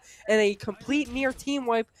taken out, and a complete near team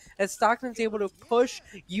wipe as Stockton's able to push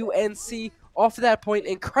UNC off of that point.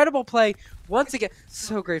 Incredible play once again.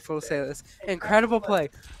 So grateful to say this. Incredible play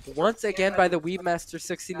once again by the Weebmaster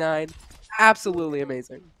 69. Absolutely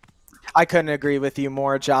amazing. I couldn't agree with you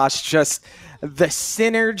more, Josh. Just the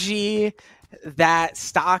synergy that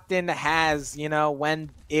Stockton has, when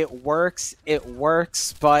it works,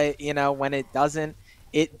 but, when it doesn't,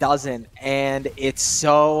 it doesn't. And it's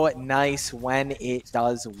so nice when it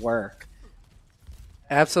does work.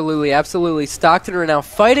 Absolutely, absolutely. Stockton are now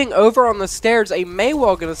fighting over on the stairs. A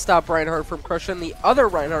Maywell going to stop Reinhardt from crushing the other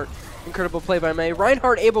Reinhardt. Incredible play by May.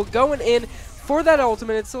 Reinhardt able going in for that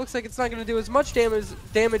ultimate. It still looks like it's not going to do as much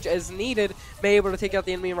damage as needed. May able to take out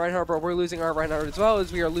the enemy Reinhardt, but we're losing our Reinhardt as well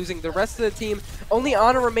as we are losing the rest of the team. Only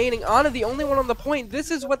Ana remaining. Ana the only one on the point.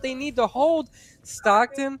 This is what they need to hold.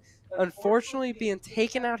 Stockton unfortunately being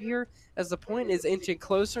taken out here as the point is inching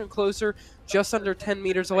closer and closer, just under 10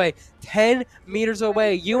 meters away. 10 meters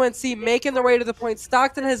away. UNC making their way to the point.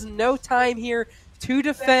 Stockton has no time here to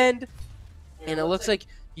defend, and it looks like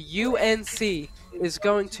UNC is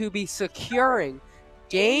going to be securing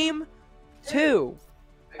Game 2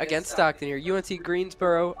 against Stockton here. UNC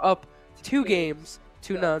Greensboro up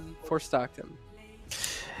 2-0 for Stockton.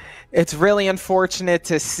 It's really unfortunate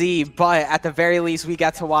to see, but at the very least, we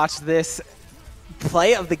got to watch this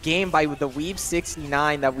play of the game by the Weeb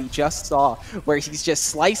 69 that we just saw, where he's just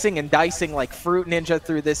slicing and dicing like Fruit Ninja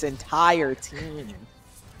through this entire team.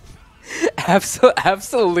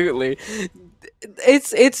 Absolutely.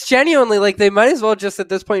 It's genuinely like they might as well just at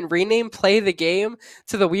this point rename Play the Game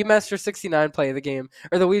to the Weebmaster 69 Play the Game,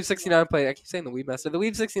 or the Weeb 69 Play. I keep saying the Weebmaster, the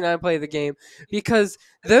Weeb 69 Play the Game, because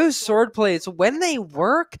those sword plays, when they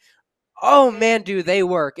work, oh man, do they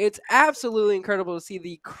work. It's absolutely incredible to see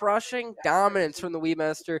the crushing dominance from the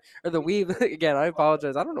Weebmaster, or the Weeb, again, I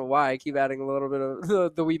apologize. I don't know why I keep adding a little bit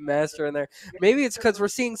of the Weebmaster in there. Maybe it's because we're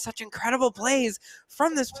seeing such incredible plays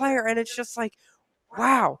from this player, and it's just like,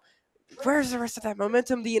 wow. where's the rest of that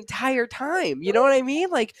momentum the entire time? You know what I mean?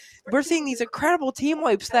 Like, we're seeing these incredible team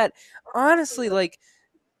wipes that honestly, like,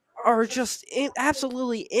 are just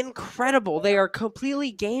absolutely incredible. They are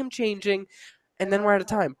completely game changing, and then we're out of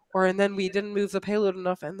time, and then we didn't move the payload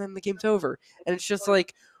enough, and then the game's over. And it's just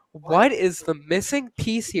like, what is the missing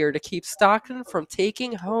piece here to keep Stockton from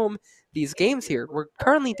taking home these games here? We're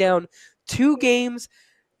currently down 2 games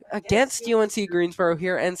against UNC Greensboro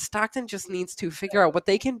here, and Stockton just needs to figure out what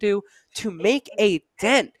they can do to make a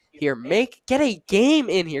dent here. Get a game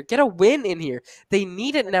in here, get a win in here. They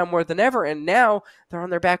need it now more than ever, and now they're on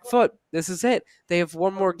their back foot. This is it. They have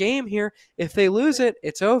one more game here. If they lose it,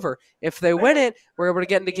 it's over. If they win it, we're able to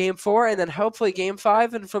get into game 4, and then hopefully game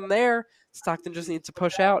 5, and from there, Stockton just needs to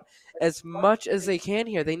push out as much as they can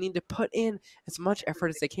here. They need to put in as much effort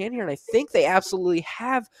as they can here, and I think they absolutely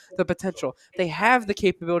have the potential. They have the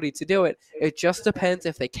capability to do it. It just depends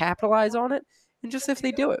if they capitalize on it and just if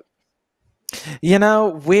they do it. You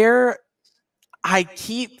know, I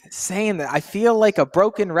keep saying that I feel like a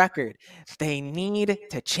broken record. They need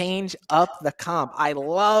to change up the comp. I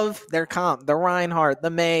love their comp, the Reinhardt, the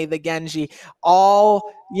Mei, the Genji,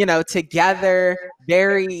 all, together,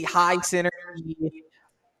 very high synergy.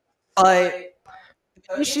 But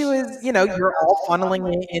the issue is, you're all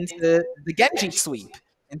funneling it into the Genji sweep,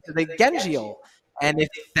 into the Genji ult. And if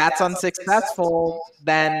that's unsuccessful,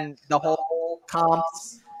 then the whole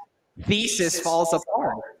comp's thesis falls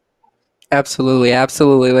apart. Absolutely,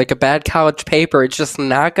 absolutely. Like a bad college paper, it's just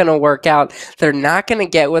not going to work out. They're not going to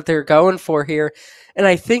get what they're going for here. And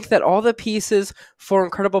I think that all the pieces for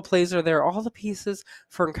incredible plays are there. All the pieces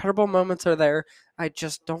for incredible moments are there. I'm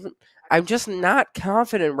just not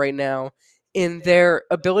confident right now in their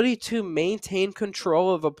ability to maintain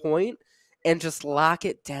control of a point and just lock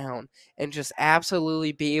it down and just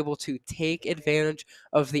absolutely be able to take advantage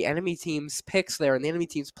of the enemy team's picks there and the enemy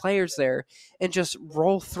team's players there and just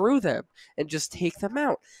roll through them and just take them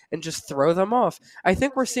out and just throw them off. I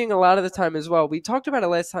think we're seeing a lot of the time as well. We talked about it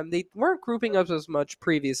last time. They weren't grouping up as much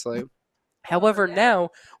previously. However, now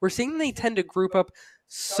we're seeing they tend to group up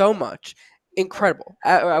so much. Incredible.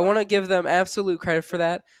 I want to give them absolute credit for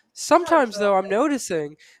that. Sometimes, though, I'm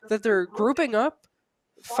noticing that they're grouping up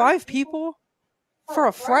 5 people for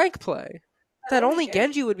a flank play that only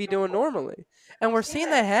Genji would be doing normally. And we're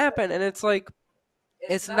seeing that happen, and it's like,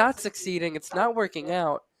 it's not succeeding. It's not working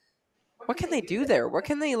out. What can they do there? What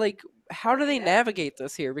can they, how do they navigate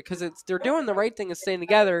this here? Because they're doing the right thing and staying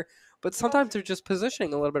together, but sometimes they're just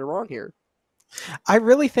positioning a little bit wrong here. I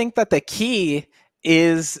really think that the key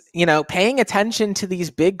is, paying attention to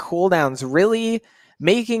these big cooldowns, really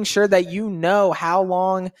making sure that how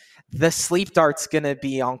long the sleep dart's going to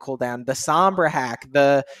be on cooldown, the Sombra hack,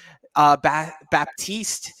 the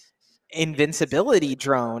Baptiste invincibility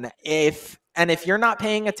drone. If you're not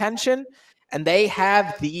paying attention and they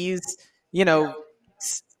have these,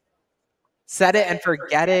 set it and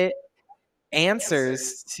forget it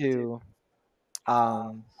answers to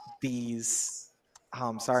these. Oh,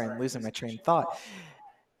 I'm sorry, I'm losing my train of thought.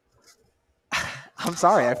 I'm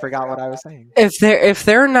sorry, I forgot what I was saying. If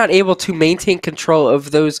they're not able to maintain control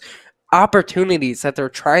of those opportunities that they're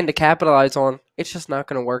trying to capitalize on, it's just not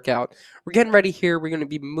going to work out. We're getting ready here. We're going to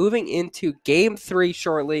be moving into Game 3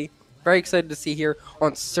 shortly. Very excited to see here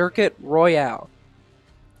on Circuit Royale.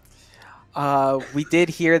 We did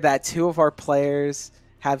hear that 2 of our players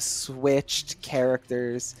have switched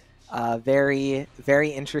characters. Very, very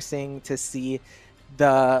interesting to see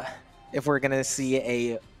if we're going to see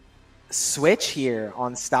a switch here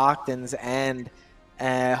on Stockton's end.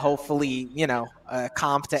 Hopefully, a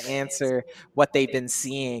comp to answer what they've been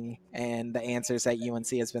seeing and the answers that UNC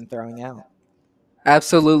has been throwing out.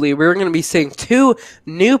 Absolutely. We're going to be seeing 2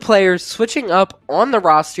 new players switching up on the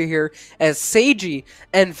roster here as Seiji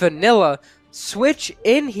and Vanilla switch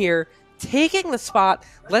in here, taking the spot.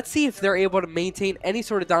 Let's see if they're able to maintain any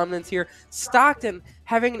sort of dominance here. Stockton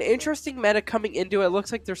having an interesting meta coming into it.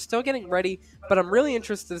 Looks like they're still getting ready, but I'm really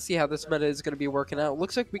interested to see how this meta is going to be working out.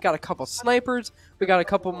 Looks like we got a couple snipers. We got a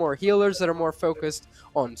couple more healers that are more focused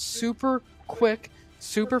on super quick,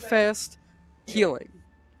 super fast healing.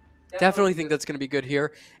 Definitely think that's going to be good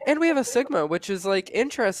here. And we have a Sigma, which is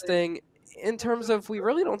interesting in terms of we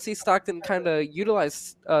really don't see Stockton kind of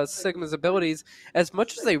utilize Sigma's abilities as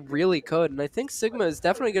much as they really could. And I think Sigma is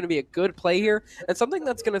definitely going to be a good play here and something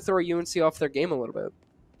that's going to throw UNC off their game a little bit.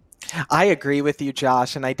 I agree with you,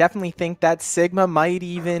 Josh, and I definitely think that Sigma might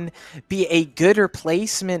even be a good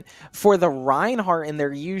replacement for the Reinhardt in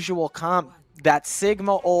their usual comp. That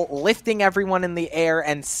Sigma ult lifting everyone in the air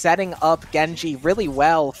and setting up Genji really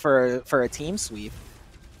well for a team sweep.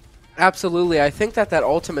 Absolutely. I think that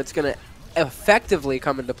ultimate's going to effectively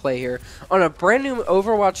come into play here on a brand new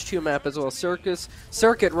Overwatch 2 map as well.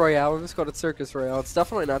 Circuit Royale. I'm just called it Circus Royale. It's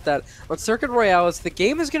definitely not that. On Circuit Royale, as the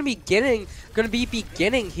game is going to be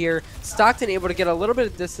beginning here. Stockton able to get a little bit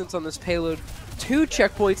of distance on this payload. 2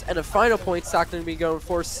 checkpoints and a final point Stockton to be going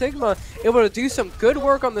for. Sigma able to do some good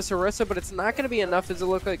work on this Orisa, but it's not going to be enough as it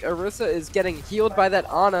looks like Orisa is getting healed by that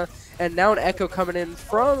Ana, and now an Echo coming in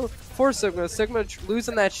for Sigma. Sigma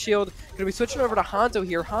losing that shield. Going to be switching over to Hanzo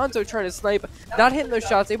here. Hanzo trying to snipe, not hitting those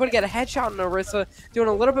shots, able to get a headshot on Orisa, doing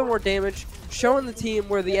a little bit more damage, showing the team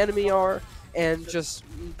where the enemy are, and just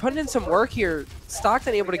putting in some work here.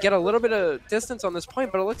 Stockton able to get a little bit of distance on this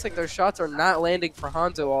point, but it looks like their shots are not landing for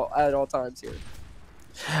Hanzo at all times here.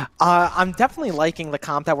 I'm definitely liking the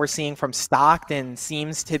comp that we're seeing from Stockton.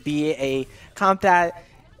 Seems to be a comp that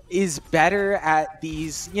is better at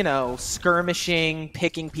these, skirmishing,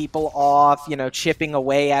 picking people off, chipping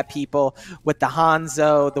away at people with the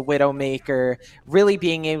Hanzo, the Widowmaker, really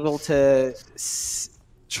being able to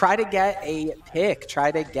try to get a pick,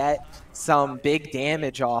 try to get some big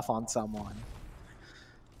damage off on someone.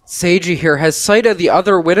 Seiji here has sight of the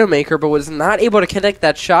other Widowmaker, but was not able to connect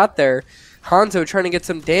that shot there. Hanzo trying to get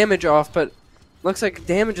some damage off, but looks like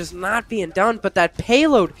damage is not being done, but that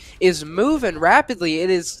payload is moving rapidly. It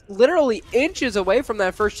is literally inches away from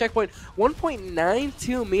that first checkpoint,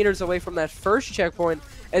 1.92 meters away from that first checkpoint,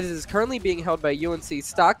 as it is currently being held by UNC.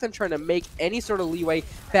 Stockton trying to make any sort of leeway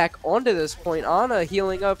back onto this point. Ana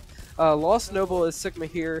healing up. Lost Noble is Sigma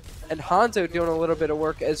here, and Hanzo doing a little bit of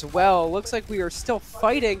work as well. Looks like we are still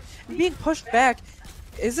fighting and being pushed back.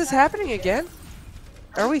 Is this happening again?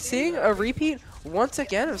 Are we seeing a repeat once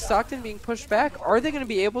again of Stockton being pushed back? Are they going to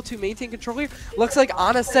be able to maintain control here? Looks like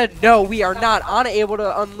Ana said, no, we are not. Ana able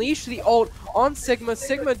to unleash the ult on Sigma.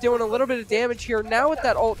 Sigma doing a little bit of damage here. Now with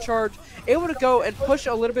that ult charge, able to go and push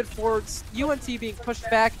a little bit forwards. UNC being pushed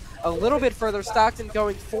back a little bit further. Stockton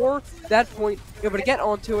going for that point, able to get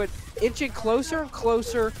onto it, inching closer and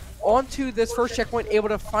closer onto this first checkpoint, able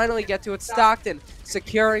to finally get to it. Stockton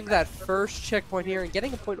securing that first checkpoint here and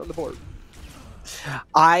getting a point on the board.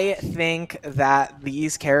 I think that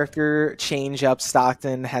these character change-ups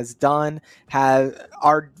Stockton has done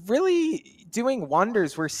are really doing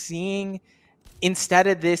wonders. We're seeing, instead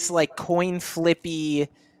of this like coin flippy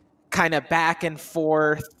kind of back and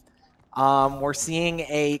forth, we're seeing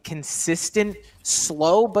a consistent,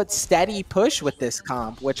 slow but steady push with this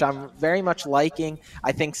comp, which I'm very much liking.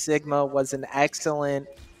 I think Sigma was an excellent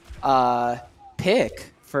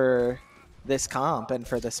pick for this comp and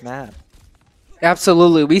for this map.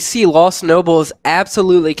 Absolutely. We see Lost Nobles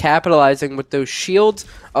absolutely capitalizing with those shields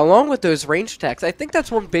along with those range attacks. I think that's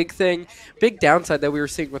one big downside that we were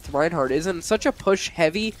seeing with Reinhardt. Is in such a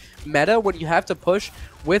push-heavy meta, when you have to push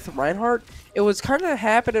with Reinhardt, it was kind of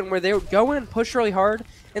happening where they would go in, push really hard,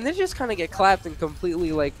 and then just kind of get clapped and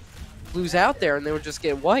completely lose out there, and they would just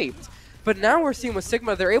get wiped. But now we're seeing with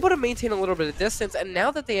Sigma, they're able to maintain a little bit of distance, and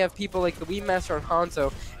now that they have people like the Weave Master on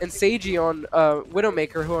Hanzo and Seiji on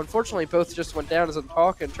Widowmaker, who unfortunately both just went down as I'm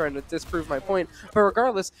talking, trying to disprove my point, but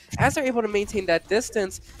regardless, as they're able to maintain that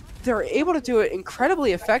distance, they're able to do it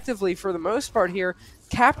incredibly effectively for the most part here,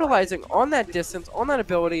 capitalizing on that distance, on that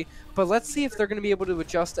ability. But let's see if they're going to be able to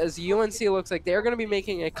adjust, as UNC looks like they're going to be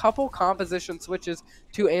making a couple composition switches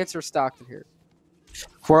to answer Stockton here.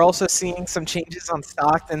 We're also seeing some changes on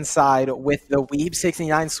Stockton's side with the Weeb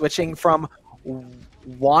 69 switching from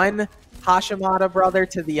one Hashimata brother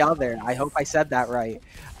to the other. I hope I said that right.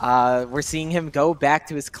 We're seeing him go back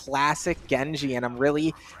to his classic Genji, and I'm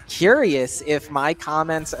really curious if my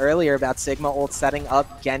comments earlier about Sigma ult setting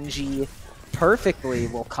up Genji perfectly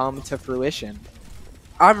will come to fruition.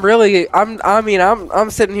 I'm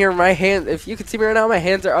sitting here, my hand, if you can see me right now, my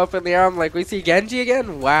hands are up in the air. I'm like, we see Genji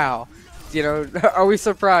again? Wow. Are we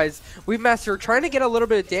surprised? Weave Master trying to get a little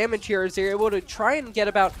bit of damage here as they're able to try and get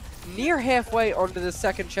about near halfway onto the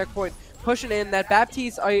second checkpoint, pushing in. That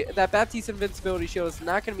Baptiste invincibility shield is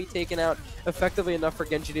not going to be taken out effectively enough for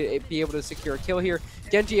Genji to be able to secure a kill here.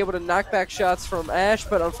 Genji able to knock back shots from Ashe,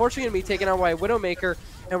 but unfortunately going to be taken out by Widowmaker,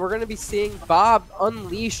 and we're going to be seeing Bob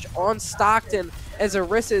unleashed on Stockton as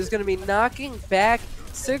Orisa is going to be knocking back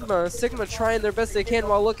Sigma. Sigma trying their best they can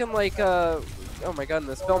while looking like oh my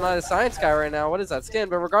goodness, Bill Nye the Science Guy right now. What is that skin?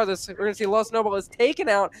 But regardless, we're going to see Lost Noble is taken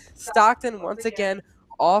out. Stockton once again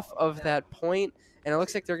off of that point. And it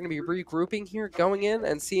looks like they're going to be regrouping here, going in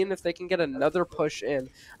and seeing if they can get another push in.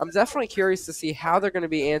 I'm definitely curious to see how they're going to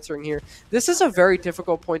be answering here. This is a very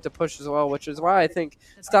difficult point to push as well, which is why I think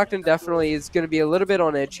Stockton definitely is going to be a little bit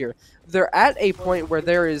on edge here. They're at a point where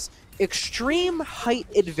there is extreme height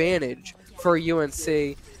advantage for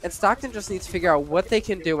UNC. And Stockton just needs to figure out what they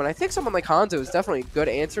can do. And I think someone like Hanzo is definitely a good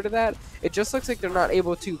answer to that. It just looks like they're not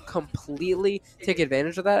able to completely take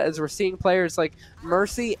advantage of that, as we're seeing players like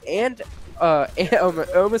Mercy and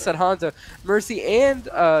almost said Hanzo, Mercy and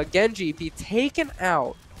Genji be taken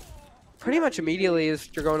out pretty much immediately as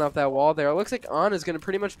you're going off that wall there. It looks like An is going to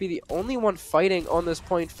pretty much be the only one fighting on this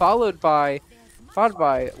point, followed by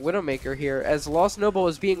Widowmaker here, as Lost Noble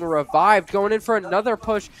is being revived, going in for another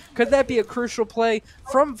push. Could that be a crucial play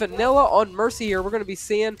from Vanilla on Mercy here? We're going to be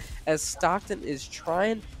seeing as Stockton is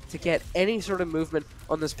trying to get any sort of movement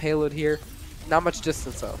on this payload here. Not much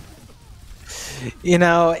distance though. You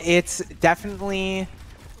know, it's definitely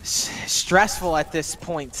stressful at this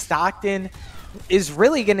point. Stockton is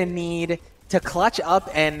really going to need to clutch up,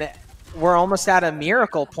 and we're almost at a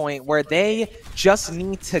miracle point where they just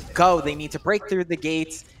need to go. They need to break through the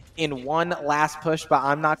gates in one last push, but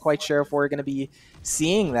I'm not quite sure if we're going to be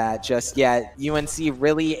seeing that just yet. UNC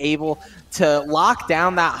really able to lock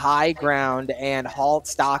down that high ground and halt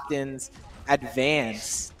Stockton's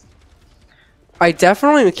advance. I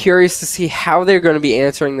definitely am curious to see how they're going to be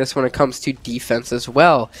answering this when it comes to defense as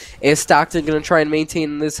well. Is Stockton going to try and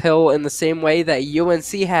maintain this hill in the same way that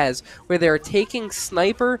UNC has, where they're taking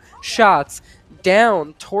sniper shots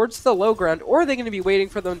down towards the low ground, or are they going to be waiting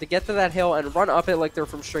for them to get to that hill and run up it like they're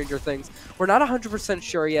from Stranger Things? We're not 100%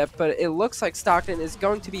 sure yet, but it looks like Stockton is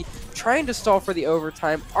going to be trying to stall for the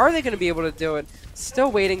overtime. Are they going to be able to do it?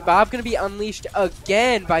 Still waiting. Bob going to be unleashed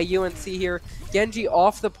again by UNC here. Genji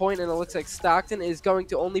off the point, and it looks like Stockton is going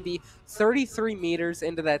to only be 33 meters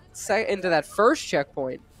into that first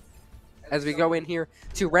checkpoint. As we go in here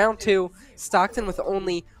to round 2, Stockton with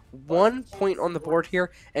only 1 point on the board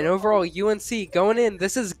here, and overall UNC going in.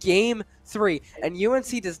 This is game 3, and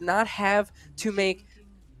UNC does not have to make.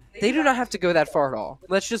 They do not have to go that far at all.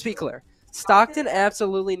 Let's just be clear. Stockton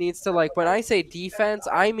absolutely needs to, like, when I say defense,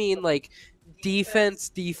 I mean like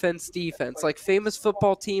defense, like famous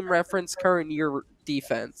football team reference, current year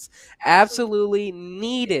defense. Absolutely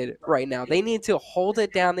needed right now. They need to hold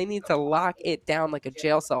it down. They need to lock it down like a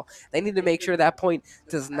jail cell. They need to make sure that point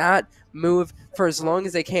does not move for as long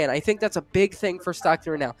as they can. I think that's a big thing for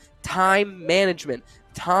Stockton right now. Time management,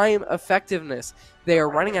 time effectiveness. They are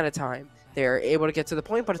running out of time. They're able to get to the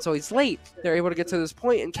point, but it's always late. They're able to get to this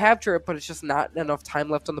point and capture it, but it's just not enough time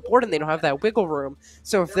left on the board, and they don't have that wiggle room.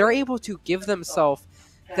 So if they're able to give themselves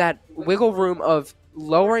that wiggle room of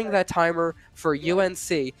lowering that timer for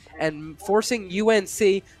UNC and forcing UNC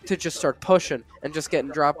to just start pushing and just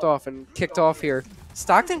getting dropped off and kicked off here,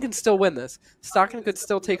 Stockton can still win this. Stockton could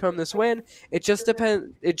still take home this win. It just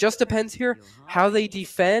depends here how they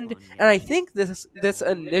defend, and I think this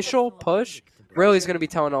initial push really is going to be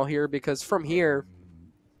telling all here, because from here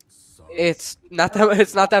it's not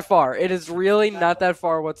that far. It is really not that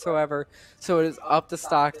far whatsoever. So it is up to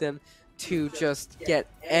Stockton to just get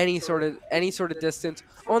any sort of distance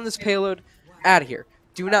on this payload out of here.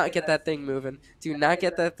 Do not get that thing moving. Do not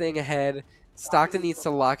get that thing ahead. Stockton needs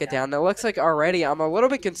to lock it down. Now, it looks like already I'm a little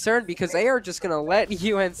bit concerned because they are just going to let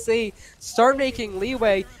UNC start making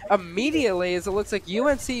leeway immediately, as it looks like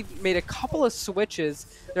UNC made a couple of switches.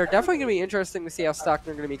 They're definitely going to be interesting to see how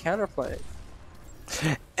Stockton are going to be counterplaying.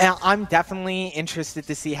 I'm definitely interested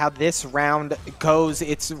to see how this round goes.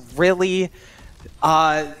 It's really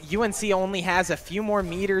UNC only has a few more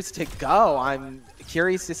meters to go. I'm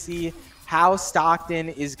curious to see how Stockton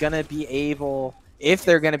is going to be able, if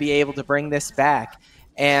they're going to be able to bring this back.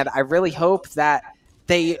 And I really hope that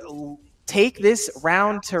they take this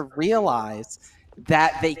round to realize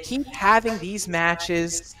that they keep having these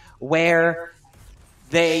matches where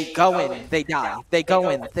they go in, they die. They go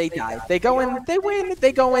in, they die. They go in, they win.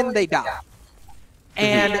 They go in, they die.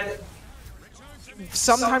 And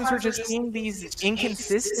sometimes we're just seeing these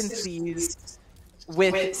inconsistencies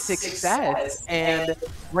with success, and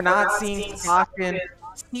we're not seeing Stockton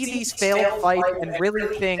see these failed fights and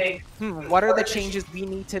really think, what are the changes we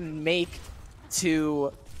need to make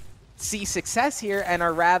to see success here, and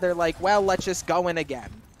are rather like, well, let's just go in again.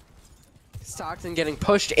 Stockton getting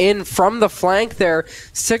pushed in from the flank there.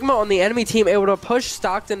 Sigma on the enemy team able to push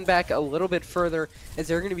Stockton back a little bit further, as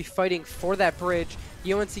they're going to be fighting for that bridge.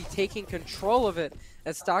 UNC taking control of it,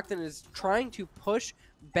 as Stockton is trying to push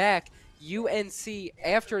back UNC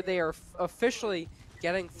after they are officially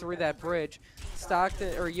getting through that bridge.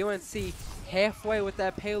 Stockton, or UNC, halfway with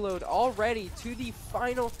that payload already to the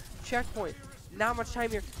final checkpoint. Not much time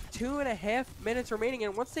here. 2.5 minutes remaining,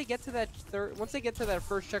 and once they get to that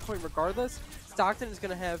first checkpoint, regardless, Stockton is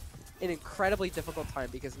going to have an incredibly difficult time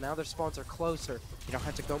because now their spawns are closer. You don't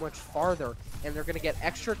have to go much farther, and they're going to get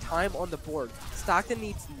extra time on the board. Stockton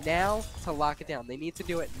needs now to lock it down. They need to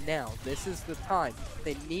do it now. This is the time.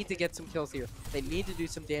 They need to get some kills here. They need to do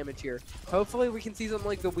some damage here. Hopefully we can see something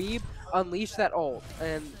like the Weeb unleash that ult.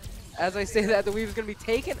 And as I say that, the Weeb is going to be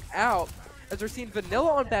taken out as we're seeing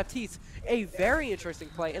Vanilla on Baptiste. A very interesting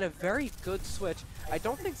play and a very good switch. I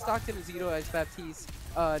don't think Stockton has utilized Baptiste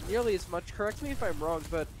nearly as much. Correct me if I'm wrong,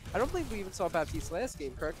 but I don't believe we even saw Baptiste last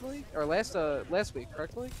game, correctly? Or last week,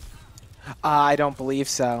 correctly? I don't believe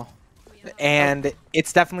so. And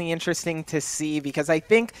it's definitely interesting to see because I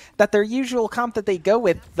think that their usual comp that they go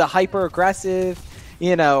with, the hyper-aggressive,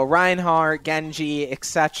 Reinhardt, Genji,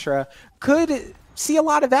 etc., could see a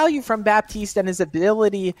lot of value from Baptiste and his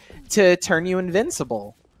ability to turn you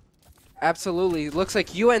invincible. Absolutely. Looks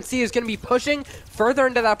like UNC is going to be pushing further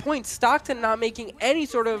into that point. Stockton not making any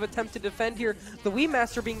sort of attempt to defend here. The Wii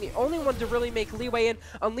Master being the only one to really make leeway in.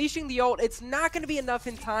 Unleashing the ult. It's not going to be enough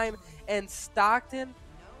in time. And Stockton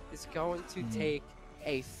is going to take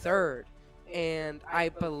a third. And I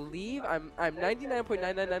believe, I'm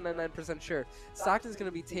 99.99999% sure, Stockton's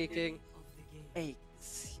going to be taking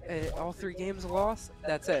all 3 games loss.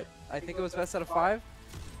 That's it. I think it was best out of 5.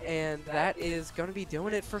 And that is going to be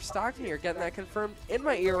doing it for Stockton here. Getting that confirmed in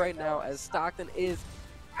my ear right now as Stockton is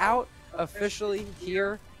out officially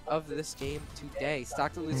here of this game today.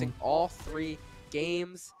 Stockton losing all 3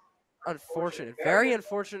 games. Unfortunate, very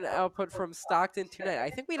unfortunate output from Stockton tonight. I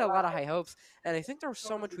think we had a lot of high hopes, and I think there was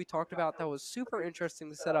so much we talked about that was super interesting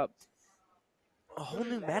to set up. A whole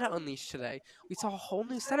new meta unleashed today. We saw a whole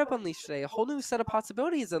new setup unleashed today. A whole new set of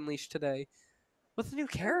possibilities unleashed today with new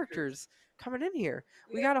characters coming in here.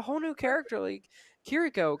 We got a whole new character like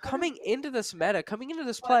Kiriko coming into this meta, coming into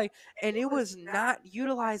this play, and it was not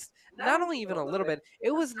utilized, not only even a little bit, it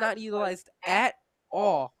was not utilized at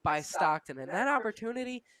all by Stockton. And that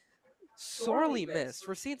opportunity sorely missed.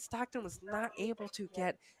 We're seeing Stockton was not able to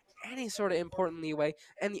get any sort of important leeway,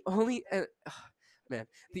 and the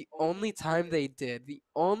only time they did,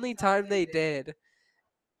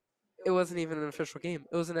 it wasn't even an official game.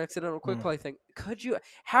 It was an accidental quick play thing.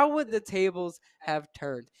 How would the tables have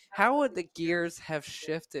turned? How would the gears have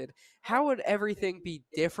shifted? How would everything be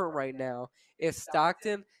different right now if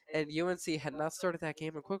Stockton and UNC had not started that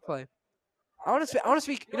game in quick play? I want to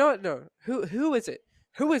speak. You know what? No. Who is it?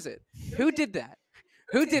 Who is it? Who did that?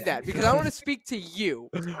 Who did that? Because I want to speak to you.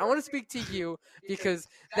 I want to speak to you because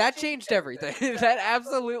that changed everything. That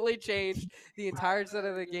absolutely changed the entire set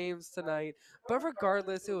of the games tonight. But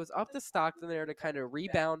regardless, it was up to Stockton there to kind of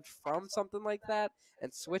rebound from something like that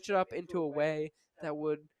and switch it up into a way that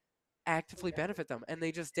would actively benefit them, and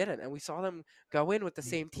they just didn't. And we saw them go in with the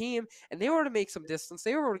same team, and they were able to make some distance.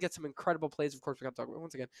 They were able to get some incredible plays. Of course, we got to talk about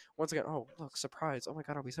once again. Oh, look, surprise! Oh my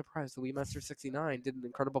God, are we surprised? The Wii Master 69 did an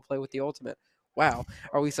incredible play with the ultimate. Wow,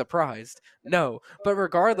 are we surprised? No, but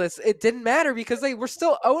regardless, it didn't matter because they were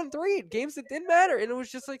still 0-3 in games that didn't matter, and it was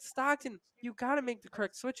just like Stockton. You got to make the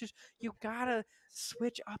correct switches. You got to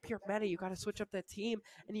switch up your meta. You got to switch up that team,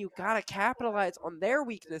 and you got to capitalize on their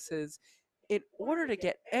weaknesses in order to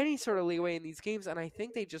get any sort of leeway in these games. And I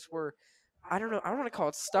think they just were, I don't know, I don't want to call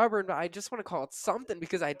it stubborn, but I just want to call it something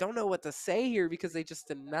because I don't know what to say here because they just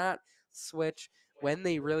did not switch when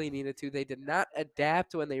they really needed to. They did not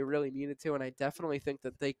adapt when they really needed to. And I definitely think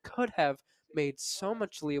that they could have made so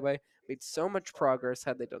much leeway, made so much progress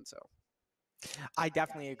had they done so. I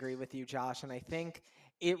definitely agree with you, Josh. And I think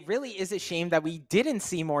it really is a shame that we didn't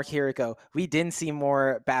see more Kiriko. We didn't see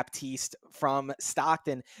more Baptiste from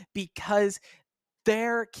Stockton because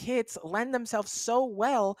their kits lend themselves so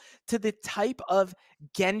well to the type of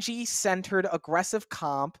Genji-centered aggressive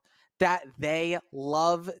comp that they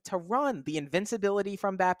love to run. The invincibility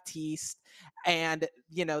from Baptiste and,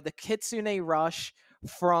 the Kitsune Rush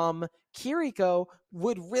from Kiriko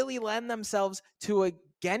would really lend themselves to a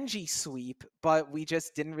Genji sweep, but we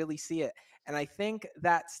just didn't really see it. And I think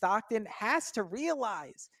that Stockton has to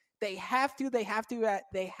realize they have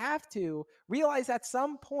to realize at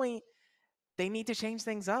some point they need to change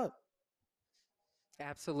things up.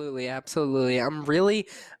 Absolutely.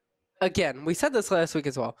 Again, we said this last week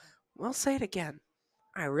as well. We'll say it again.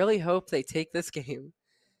 I really hope they take this game.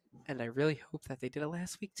 And I really hope that they did it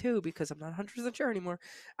last week too, because I'm not 100% sure anymore.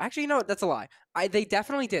 Actually, you know what? That's a lie. They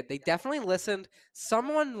definitely did. They definitely listened.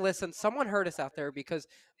 Someone listened. Someone heard us out there because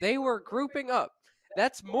they were grouping up.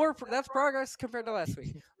 That's progress compared to last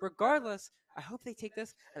week. Regardless, I hope they take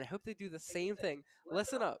this, and I hope they do the same thing.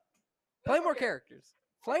 Listen up. Play more characters.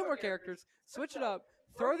 Switch it up.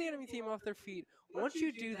 Throw the enemy team off their feet. Once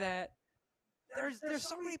you do that, there's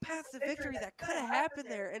so many paths to victory that could have happened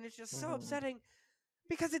there, and it's just so upsetting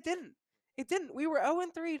because it didn't. It didn't. We were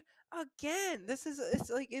 0-3 again.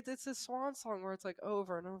 It's a swan song where it's like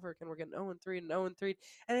over and over again. We're getting 0-3 and 0-3,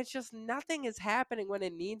 and it's just nothing is happening when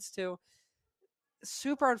it needs to.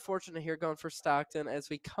 Super unfortunate here going for Stockton as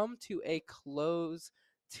we come to a close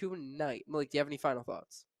tonight. Malik, do you have any final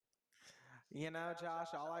thoughts? Josh,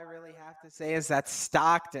 all I really have to say is that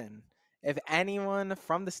Stockton, if anyone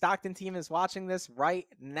from the Stockton team is watching this right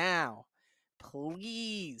now,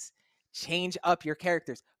 please change up your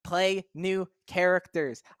characters. Play new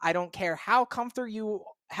characters. I don't care how comfortable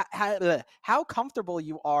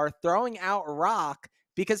you are throwing out rock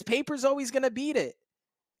because paper's always going to beat it.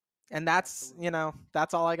 And that's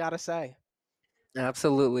all I got to say.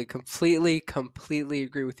 Absolutely. Completely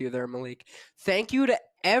agree with you there, Malik. Thank you to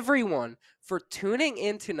everyone for tuning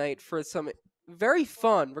in tonight for some very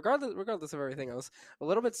fun, regardless of everything else, a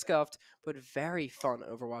little bit scuffed, but very fun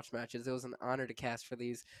Overwatch matches. It was an honor to cast for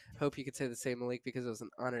these. Hope you could say the same, Malik, because it was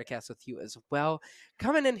an honor to cast with you as well.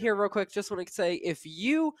 Coming in here real quick, just want to say if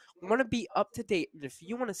you want to be up to date, if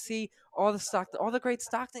you want to see all the great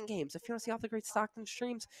Stockton games, if you want to see all the great Stockton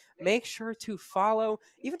streams, make sure to follow,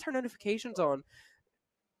 even turn notifications on.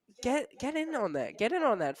 Get in on that. Get in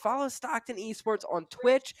on that. Follow Stockton Esports on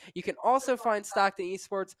Twitch. You can also find Stockton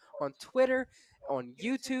Esports on Twitter, on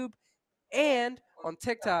YouTube, and on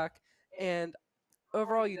TikTok. And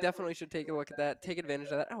overall, you definitely should take a look at that. Take advantage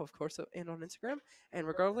of that. Oh, of course, and on Instagram. And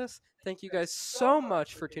regardless, thank you guys so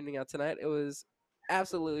much for tuning out tonight. It was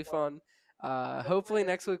absolutely fun. Hopefully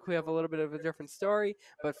next week we have a little bit of a different story.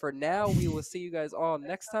 But for now, we will see you guys all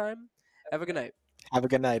next time. Have a good night. Have a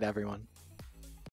good night, everyone.